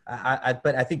 So.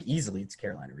 But I think easily it's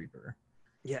Carolina Reaper.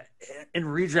 Yeah, in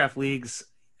redraft leagues,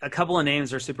 a couple of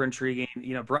names are super intriguing.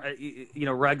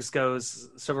 Ruggs goes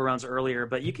several rounds earlier,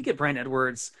 but you could get Bryan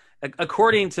Edwards,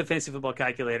 according to Fantasy Football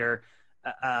Calculator,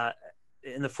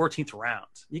 in the 14th round.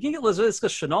 You can get Laviska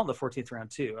Shenault in the 14th round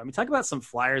too. I mean, talk about some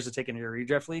flyers to take into your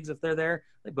redraft leagues if they're there.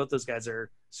 I think both those guys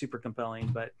are super compelling.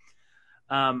 But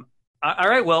all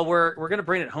right, well, we're going to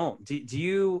bring it home. Do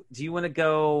you want to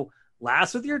go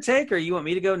last with your take, or you want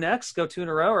me to go next, go 2 in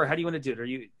a row, or how do you want to do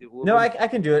it? No, I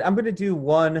can do it. I'm going to do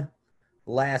one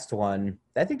last one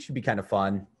that I think should be kind of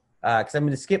fun because I'm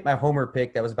going to skip my homer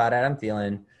pick that was about Adam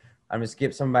Thielen. I'm going to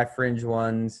skip some of my fringe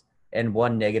ones and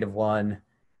one negative one,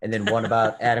 and then one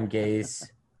about Adam Gase.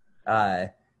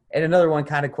 And another one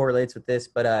kind of correlates with this,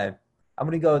 but I'm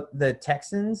going to go the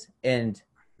Texans and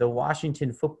the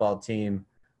Washington football team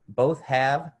both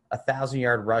have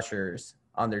 1,000-yard rushers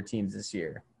on their teams this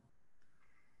year.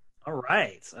 All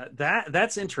right,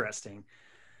 that's interesting.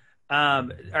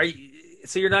 So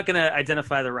you're not going to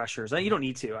identify the rushers? You don't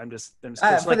need to. I'm just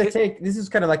for the take. This is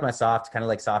kind of like my soft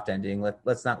ending.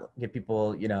 Let's not get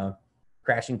people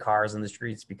crashing cars on the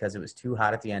streets because it was too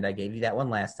hot at the end. I gave you that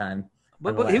one last time.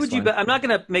 But who would you bet? I'm not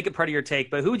going to make it part of your take,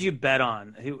 but who would you bet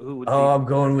on? Who would? I'm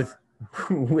going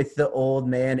with the old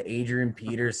man, Adrian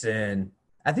Peterson.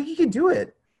 I think he can do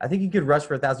it. I think he could rush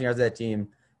for 1,000 yards of that team,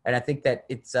 and I think that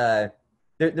it's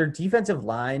their defensive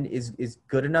line is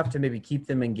good enough to maybe keep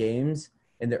them in games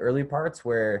in the early parts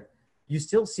where you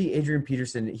still see Adrian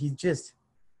Peterson. He just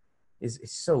is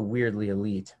so weirdly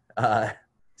elite.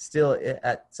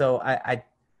 So I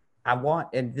want,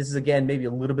 and this is again maybe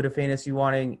a little bit of fantasy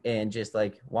wanting and just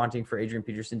like wanting for Adrian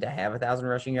Peterson to have 1,000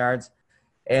 rushing yards.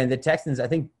 And the Texans, I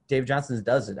think Dave Johnson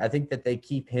does it. I think that they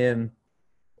keep him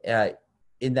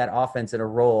in that offense in a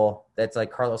role that's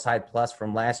like Carlos Hyde plus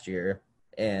from last year.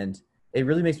 And it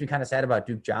really makes me kind of sad about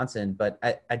Duke Johnson, but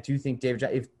I do think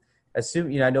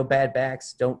I know bad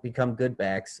backs don't become good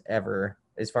backs ever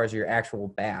as far as your actual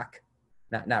back,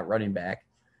 not running back.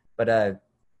 But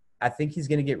I think he's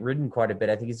going to get ridden quite a bit.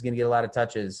 I think he's going to get a lot of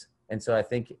touches. And so I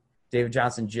think David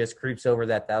Johnson just creeps over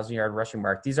that 1,000-yard rushing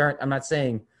mark. I'm not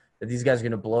saying that these guys are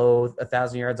going to blow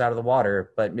 1,000 yards out of the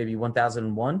water, but maybe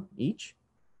 1,001 each.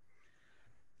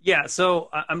 Yeah. So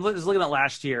I'm just looking at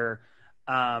last year.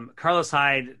 Carlos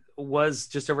Hyde was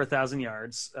just over 1,000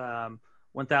 yards,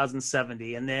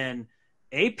 1,070. And then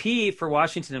AP for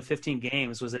Washington in 15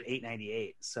 games was at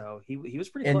 898. So he was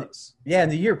pretty close. Yeah,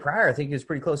 and the year prior, I think he was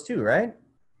pretty close too, right?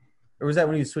 Or was that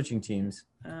when he was switching teams?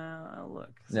 I'll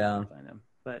look. No. Find him.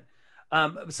 But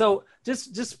so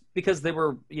just because they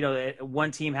were,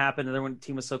 one team happened, another one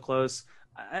team was so close,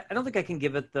 I don't think I can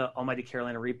give it the almighty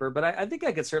Carolina Reaper, but I think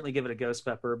I could certainly give it a Ghost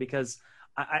Pepper because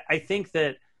I think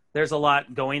that there's a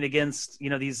lot going against,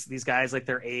 these guys, like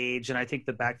their age. And I think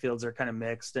the backfields are kind of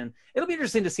mixed, and it'll be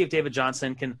interesting to see if David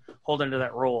Johnson can hold into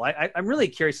that role. I'm really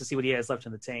curious to see what he has left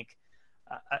in the tank.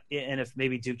 And if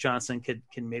maybe Duke Johnson can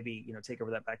maybe, take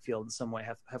over that backfield in some way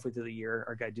halfway through the year,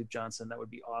 our guy Duke Johnson, that would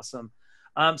be awesome.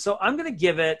 So I'm going to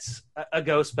give it a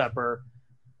Ghost Pepper.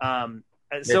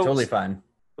 Totally fine.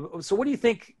 So what do you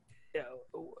think?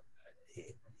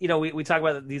 We talk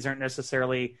about that these aren't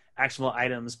necessarily actionable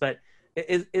items, but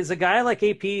is a guy like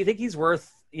AP, you think he's worth,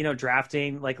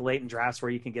 drafting like late in drafts where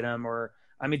you can get him? Or,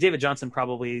 I mean, David Johnson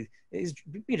probably is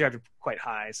being drafted quite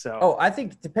high. So, I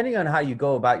think depending on how you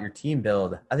go about your team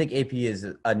build, I think AP is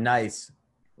a nice,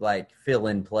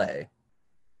 fill-in play.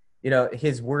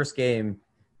 His worst game,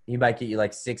 he might get you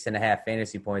 6.5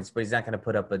 fantasy points, but he's not going to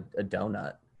put up a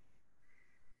donut.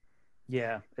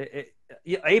 Yeah.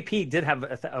 AP did have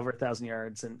over 1,000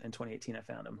 yards in 2018. I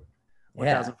found him.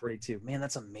 1,042. Man,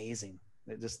 that's amazing.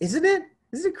 Isn't it?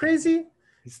 Isn't it crazy?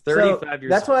 He's 35 years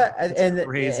that's why,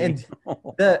 crazy. And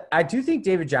I do think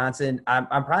David Johnson. I'm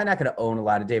probably not going to own a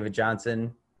lot of David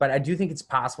Johnson, but I do think it's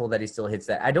possible that he still hits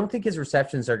that. I don't think his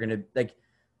receptions are going to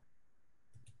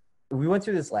We went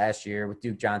through this last year with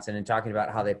Duke Johnson and talking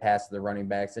about how they passed the running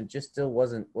backs, and just still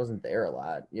wasn't there a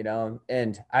lot,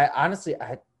 And I honestly,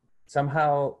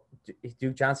 somehow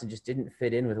Duke Johnson just didn't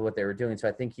fit in with what they were doing, so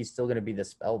I think he's still going to be the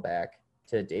spell back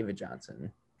to David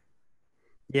Johnson.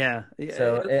 Yeah.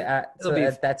 So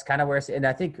that's kind of where I see, and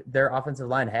I think their offensive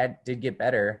line did get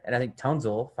better, and I think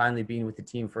Tunzel finally being with the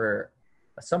team for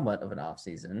somewhat of an off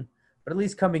season, but at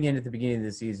least coming in at the beginning of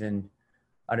the season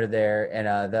under there,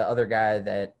 and the other guy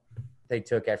that they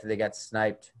took after they got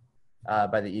sniped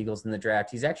by the Eagles in the draft,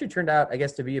 he's actually turned out, I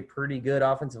guess, to be a pretty good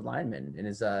offensive lineman, and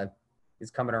is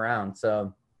coming around.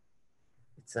 So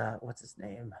it's what's his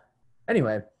name?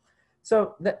 Anyway.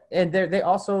 So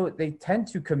they tend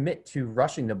to commit to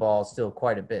rushing the ball still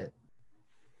quite a bit.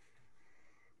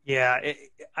 Yeah,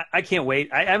 I can't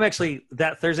wait. I'm actually,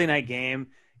 that Thursday night game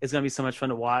is going to be so much fun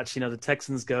to watch. The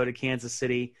Texans go to Kansas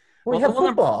City. We have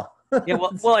football.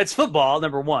 Well, it's football,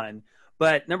 number one,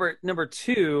 but number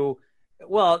two,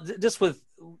 just with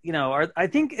I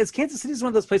think Kansas City is one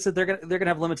of those places that they're gonna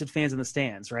have limited fans in the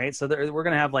stands, right? So we're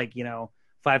gonna have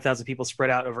 5,000 people spread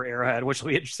out over Arrowhead, which will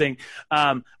be interesting.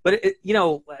 But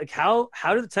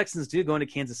how do the Texans do going to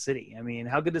Kansas City? I mean,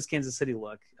 how good does Kansas City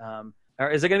look?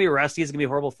 Is it going to be rusty? Is it going to be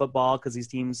horrible football because these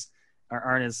teams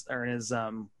aren't as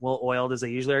well oiled as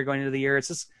they usually are going into the year? It's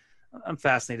just, I'm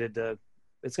fascinated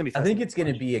it's going to be. I think it's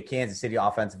going to be a Kansas City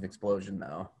offensive explosion,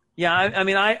 though. Yeah, I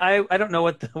mean, I don't know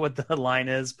what the line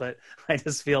is, but I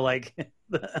just feel like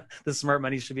the smart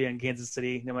money should be in Kansas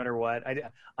City no matter what.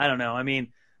 I don't know. I mean,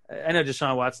 I know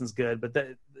Deshaun Watson's good, but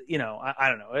I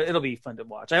don't know. It'll be fun to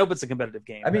watch. I hope it's a competitive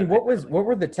game. I mean, what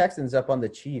were the Texans up on the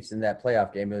Chiefs in that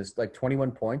playoff game? It was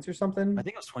 21 points or something? I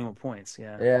think it was 21 points,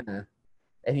 yeah. Yeah.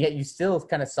 And yet you still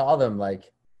kind of saw them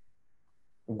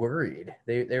worried.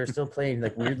 They were still playing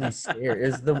weirdly scared.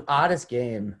 It was the oddest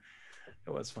game.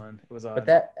 It was fun. It was odd.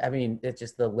 But it's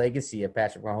just the legacy of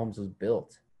Patrick Mahomes was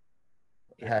built.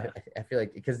 Yeah. I feel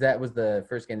like because that was the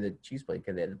first game the Chiefs played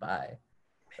because they had to bye.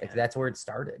 That's where it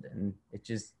started, and it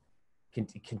just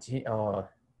continue. Oh,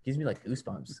 gives me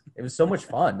goosebumps. It was so much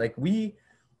fun. We,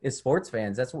 as sports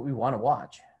fans, that's what we want to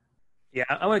watch. Yeah,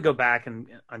 I want to go back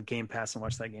on Game Pass and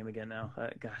watch that game again now.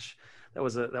 Gosh, that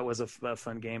was a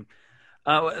fun game.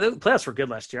 The playoffs were good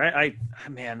last year. I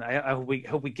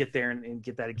hope we get there and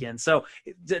get that again. So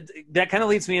that kind of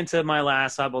leads me into my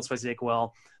last Hot Bolt Spicy Take.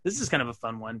 Well, this is kind of a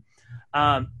fun one,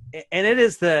 and it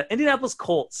is the Indianapolis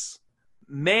Colts.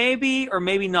 Maybe or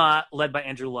maybe not led by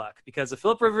Andrew Luck, because if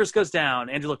Phillip Rivers goes down,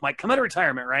 Andrew Luck might come out of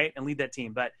retirement, right, and lead that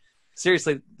team. But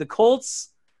seriously, the Colts,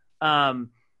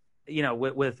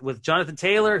 with Jonathan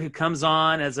Taylor, who comes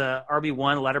on as a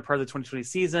RB1 the latter part of the 2020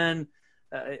 season,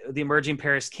 the emerging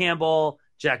Paris Campbell,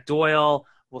 Jack Doyle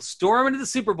will storm into the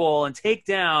Super Bowl and take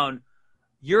down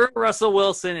your Russell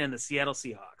Wilson and the Seattle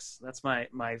Seahawks. That's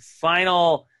my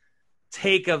final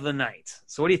take of the night.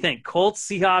 So what do you think? Colts,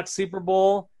 Seahawks, Super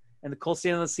Bowl? And the Colts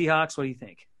stand on the Seahawks. What do you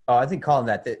think? Oh, I think calling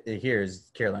that here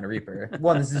is Carolina Reaper.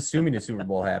 One, this is assuming the Super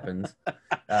Bowl happens.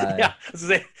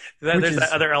 There's that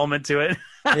other element to it.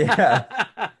 Yeah.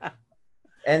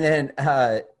 And then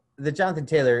the Jonathan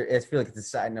Taylor, I feel like it's a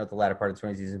side note the latter part of the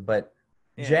 20 season, but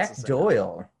Jack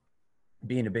Doyle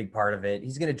being a big part of it.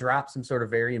 He's going to drop some sort of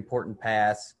very important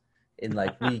pass in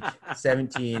like week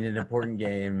 17, an important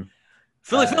game.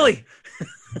 Philly.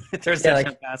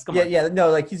 Touchdown pass. Come on. No,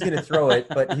 like he's going to throw it,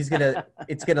 but it's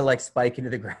going to like spike into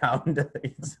the ground.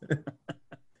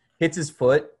 Hits his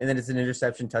foot, and then it's an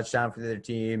interception touchdown for the other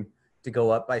team to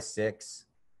go up by 6.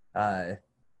 No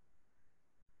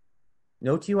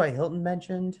T.Y. Hilton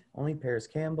mentioned. Only Paris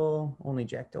Campbell. Only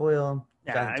Jack Doyle.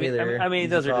 Yeah, I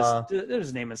mean, those are they're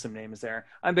just naming some names there.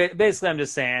 I'm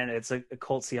just saying it's a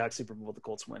Colts Seahawks Super Bowl with the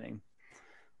Colts winning,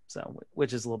 so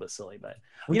which is a little bit silly, but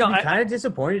would you be kind of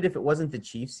disappointed if it wasn't the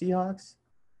Chiefs Seahawks?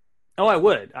 Oh, I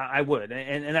would,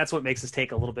 and that's what makes us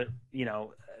take a little bit,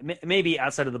 maybe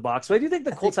outside of the box. But I do think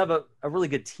the Colts have a really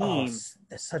good team.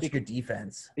 That's such a good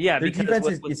defense. Yeah, their defense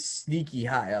is sneaky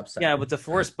high upside. Yeah, with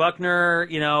DeForest Buckner,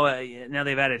 now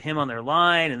they've added him on their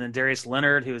line, and then Darius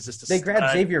Leonard, who is just they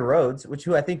grabbed Xavier Rhodes,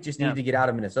 who I think just needed to get out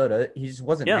of Minnesota. He just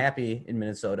wasn't happy in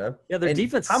Minnesota. Yeah, their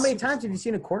defense. How many times have you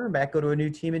seen a quarterback go to a new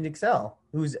team and excel?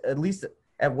 Who's at least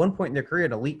at one point in their career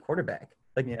an elite quarterback,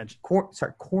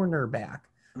 cornerback.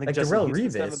 Like Darrelle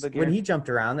Revis, when he jumped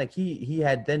around, like he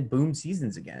had then boom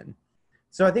seasons again.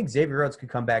 So I think Xavier Rhodes could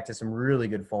come back to some really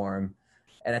good form,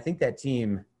 and I think that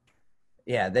team,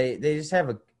 they just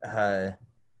have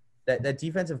that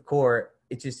defensive core.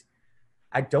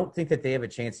 I don't think that they have a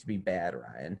chance to be bad,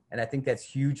 Ryan, and I think that's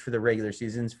huge for the regular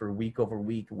seasons for week over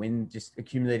week just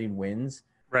accumulating wins.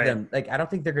 Right. I don't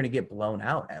think they're going to get blown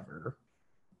out ever.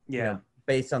 Yeah,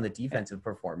 based on the defensive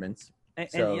performance.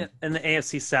 And in the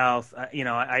AFC South,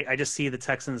 I just see the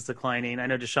Texans declining. I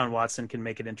know Deshaun Watson can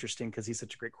make it interesting because he's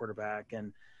such a great quarterback,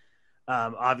 and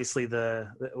obviously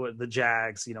the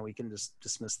Jags, we can just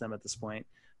dismiss them at this point.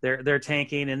 They're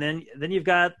tanking, and then you've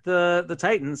got the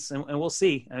Titans, and we'll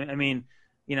see. I mean,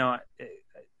 I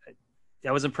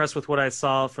was impressed with what I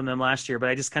saw from them last year,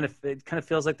 but it kind of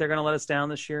feels like they're going to let us down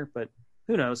this year. But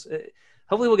who knows?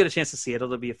 Hopefully, we'll get a chance to see it.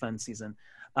 It'll be a fun season.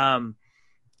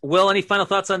 Will, any final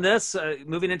thoughts on this?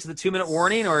 Moving into the 2-minute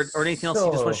warning, or anything else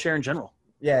you just want to share in general?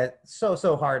 Yeah, so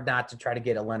hard not to try to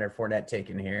get a Leonard Fournette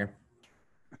taken here.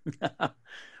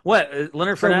 What?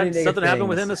 Leonard Fournette? Something happened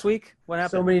with him this week? What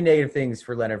happened? So many negative things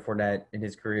for Leonard Fournette in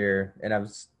his career, and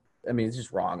it's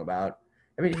just wrong about.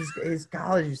 His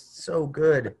college is so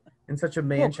good and such a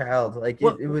man-child.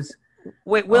 It was.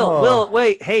 Wait, Will,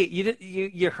 wait. Hey,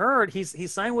 you heard he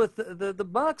signed with the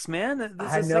Bucks, man.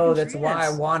 I know, that's why I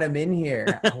want him in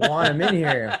here.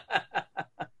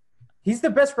 He's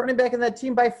the best running back in that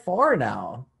team by far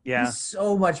now. Yeah. He's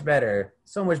so much better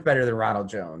than Ronald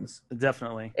Jones.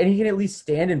 Definitely. And he can at least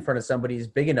stand in front of somebody who's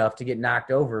big enough to get knocked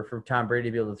over for Tom Brady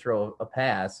to be able to throw a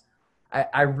pass.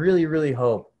 I really, really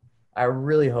hope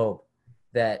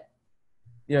that,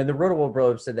 the Roto-World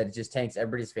Bro said that it just tanks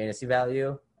everybody's fantasy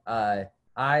value. I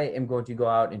am going to go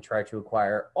out and try to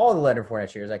acquire all the Leonard Fournette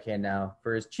shares I can now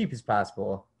for as cheap as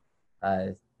possible.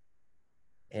 And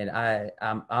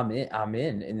I'm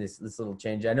in this little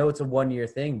change. I know it's a 1-year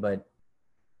thing, but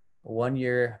 1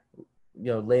 year,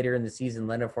 later in the season,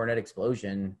 Leonard Fournette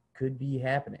explosion could be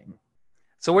happening.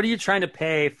 So what are you trying to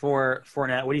pay for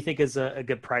Fournette? What do you think is a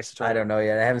good price? I don't know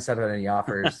yet. I haven't started on any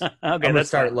offers. Okay, I'm going to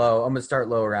start low. I'm going to start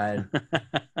low, Ryan.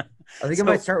 I think I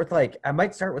might start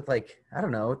with I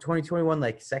don't know,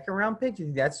 2021 second round pick. Do you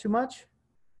think that's too much? Is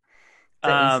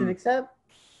that instant accept?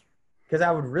 Because I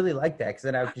would really like that. Because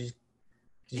then I would just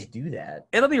do that.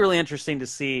 It'll be really interesting to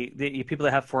see the people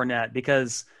that have Fournette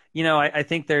because I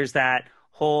think there's that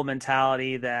whole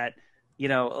mentality that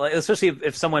especially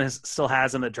if someone still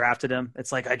has him that drafted him.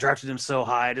 It's like I drafted him so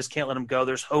high, I just can't let him go.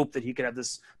 There's hope that he could have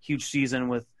this huge season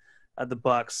with the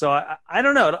Bucks. So I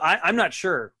don't know. I'm not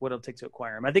sure what it'll take to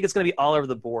acquire him. I think it's going to be all over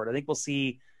the board. I think we'll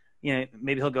see,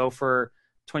 maybe he'll go for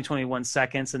 2021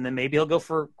 seconds, and then maybe he'll go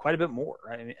for quite a bit more.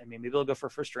 I mean, maybe he'll go for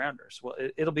first rounders. Well,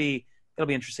 it'll be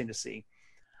interesting to see.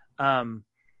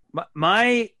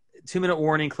 My 2-minute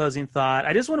warning closing thought.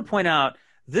 I just want to point out,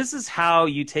 this is how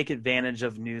you take advantage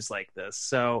of news like this.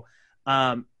 So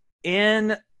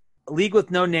in League with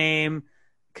No Name,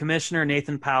 Commissioner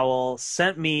Nathan Powell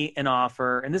sent me an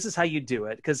offer, and this is how you do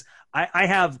it, because I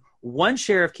have one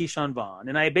share of Keyshawn Vaughn,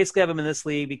 and I basically have him in this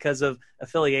league because of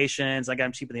affiliations. I got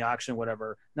him cheap in the auction,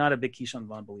 whatever. Not a big Keyshawn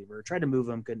Vaughn believer. Tried to move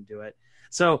him, couldn't do it.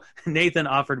 So Nathan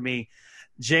offered me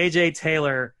J.J.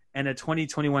 Taylor and a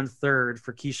 2021 third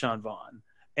for Keyshawn Vaughn.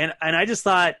 And I just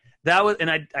thought that was – and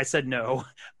I said no.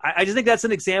 I just think that's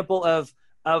an example of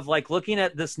looking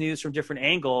at this news from different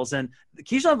angles. And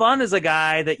Keyshawn Vaughn is a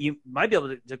guy that you might be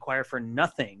able to acquire for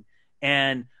nothing.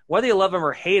 And whether you love him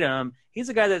or hate him, he's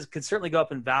a guy that could certainly go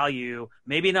up in value.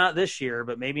 Maybe not this year,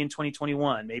 but maybe in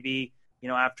 2021. Maybe,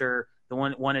 after the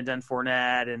one and done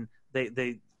Fournette and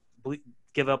they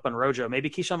give up on Rojo. Maybe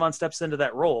Keyshawn Vaughn steps into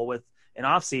that role with an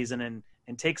offseason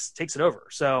and takes it over.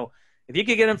 So if you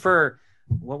could get him for,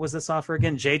 what was this offer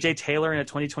again? J.J. Taylor in a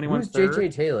 2021 Who's third? J.J.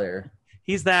 Taylor?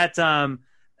 He's that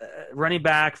running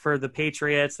back for the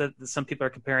Patriots that some people are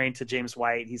comparing to James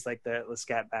White. He's like the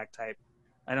scat back type.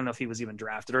 I don't know if he was even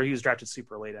drafted or he was drafted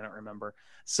super late. I don't remember.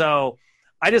 So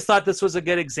I just thought this was a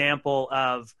good example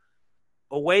of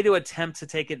a way to attempt to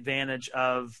take advantage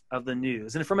of the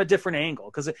news and from a different angle.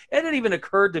 Because it hadn't even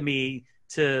occurred to me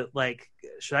to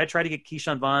should I try to get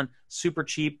Keyshawn Vaughn super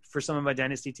cheap for some of my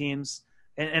dynasty teams?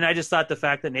 And I just thought the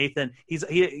fact that Nathan,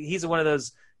 he's one of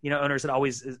those owners that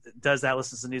always does that,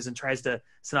 listens to the news and tries to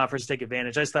send offers to take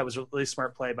advantage. I just thought it was a really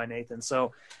smart play by Nathan.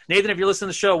 So Nathan, if you're listening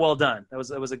to the show, well done. That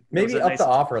was maybe up nice the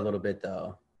offer a little bit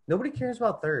though. Nobody cares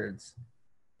about thirds.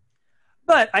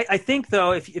 But I think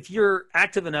though, if you're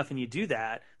active enough and you do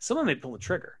that, someone may pull the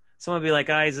trigger. Someone will be like,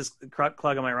 is this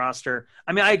clog on my roster?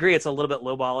 I mean, I agree it's a little bit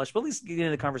low-ballish, but at least getting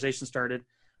the conversation started.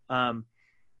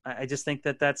 I just think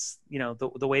that that's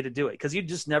the way to do it, because you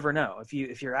just never know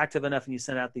if you're active enough and you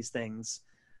send out these things.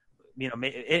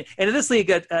 And in this league,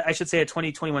 I should say a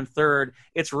 2021 third,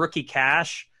 it's rookie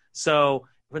cash. So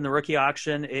from the rookie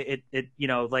auction,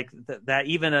 that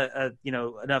even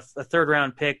a third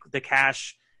round pick, the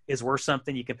cash is worth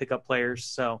something. You can pick up players.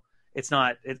 So it's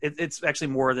not, it's actually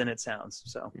more than it sounds.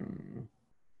 So,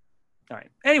 all right.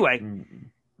 Anyway,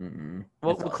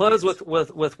 we'll close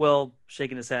with Will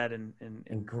shaking his head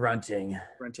and grunting.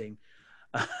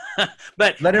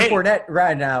 But Leonard Fournette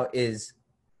right now is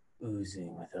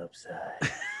oozing with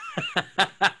upside.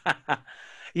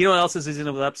 You know what else is oozing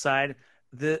with upside?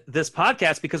 This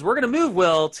podcast, because we're going to move,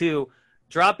 Will, to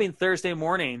dropping Thursday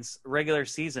mornings regular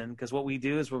season, because what we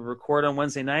do is we'll record on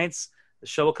Wednesday nights. The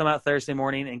show will come out Thursday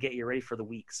morning and get you ready for the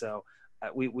week. So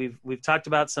we've talked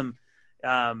about some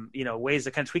ways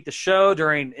to kind of tweak the show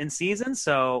during in season.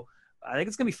 So I think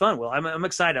it's going to be fun, Will. I'm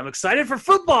excited. I'm excited for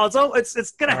football.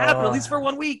 It's going to happen at least for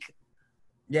 1 week.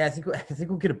 Yeah, I think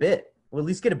we'll get a bit. We'll at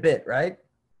least get a bit, right?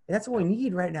 And that's what we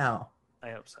need right now.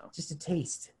 I hope so. Just a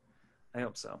taste. I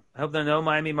hope so. I hope there are no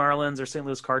Miami Marlins or St.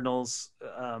 Louis Cardinals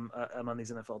among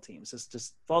these NFL teams.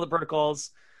 Just follow the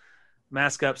protocols,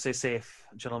 mask up, stay safe,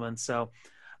 gentlemen. So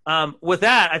with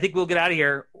that, I think we'll get out of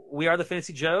here. We are the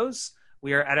Fantasy Joes.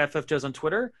 We are at FF Joes on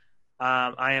Twitter.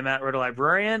 I am at Roto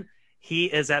Librarian. He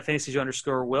is at Fantasy Joe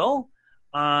 _Will.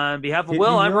 On behalf of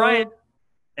Will, I'm Ryan.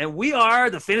 And we are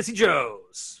the Fantasy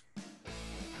Joes.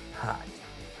 Hot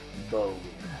bone.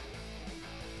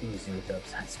 Oozing with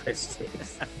upside stretch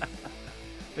takes.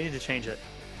 We need to change it.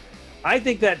 I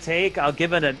think that take, I'll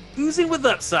give it an oozing with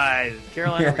upside.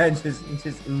 Carolina. Yeah, it just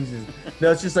oozes.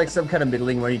 No, it's just like some kind of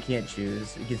middling where you can't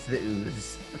choose. It gets the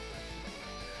ooze.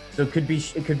 So it could be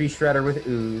Shredder with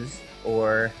ooze,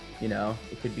 or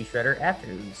it could be Shredder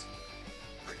after ooze.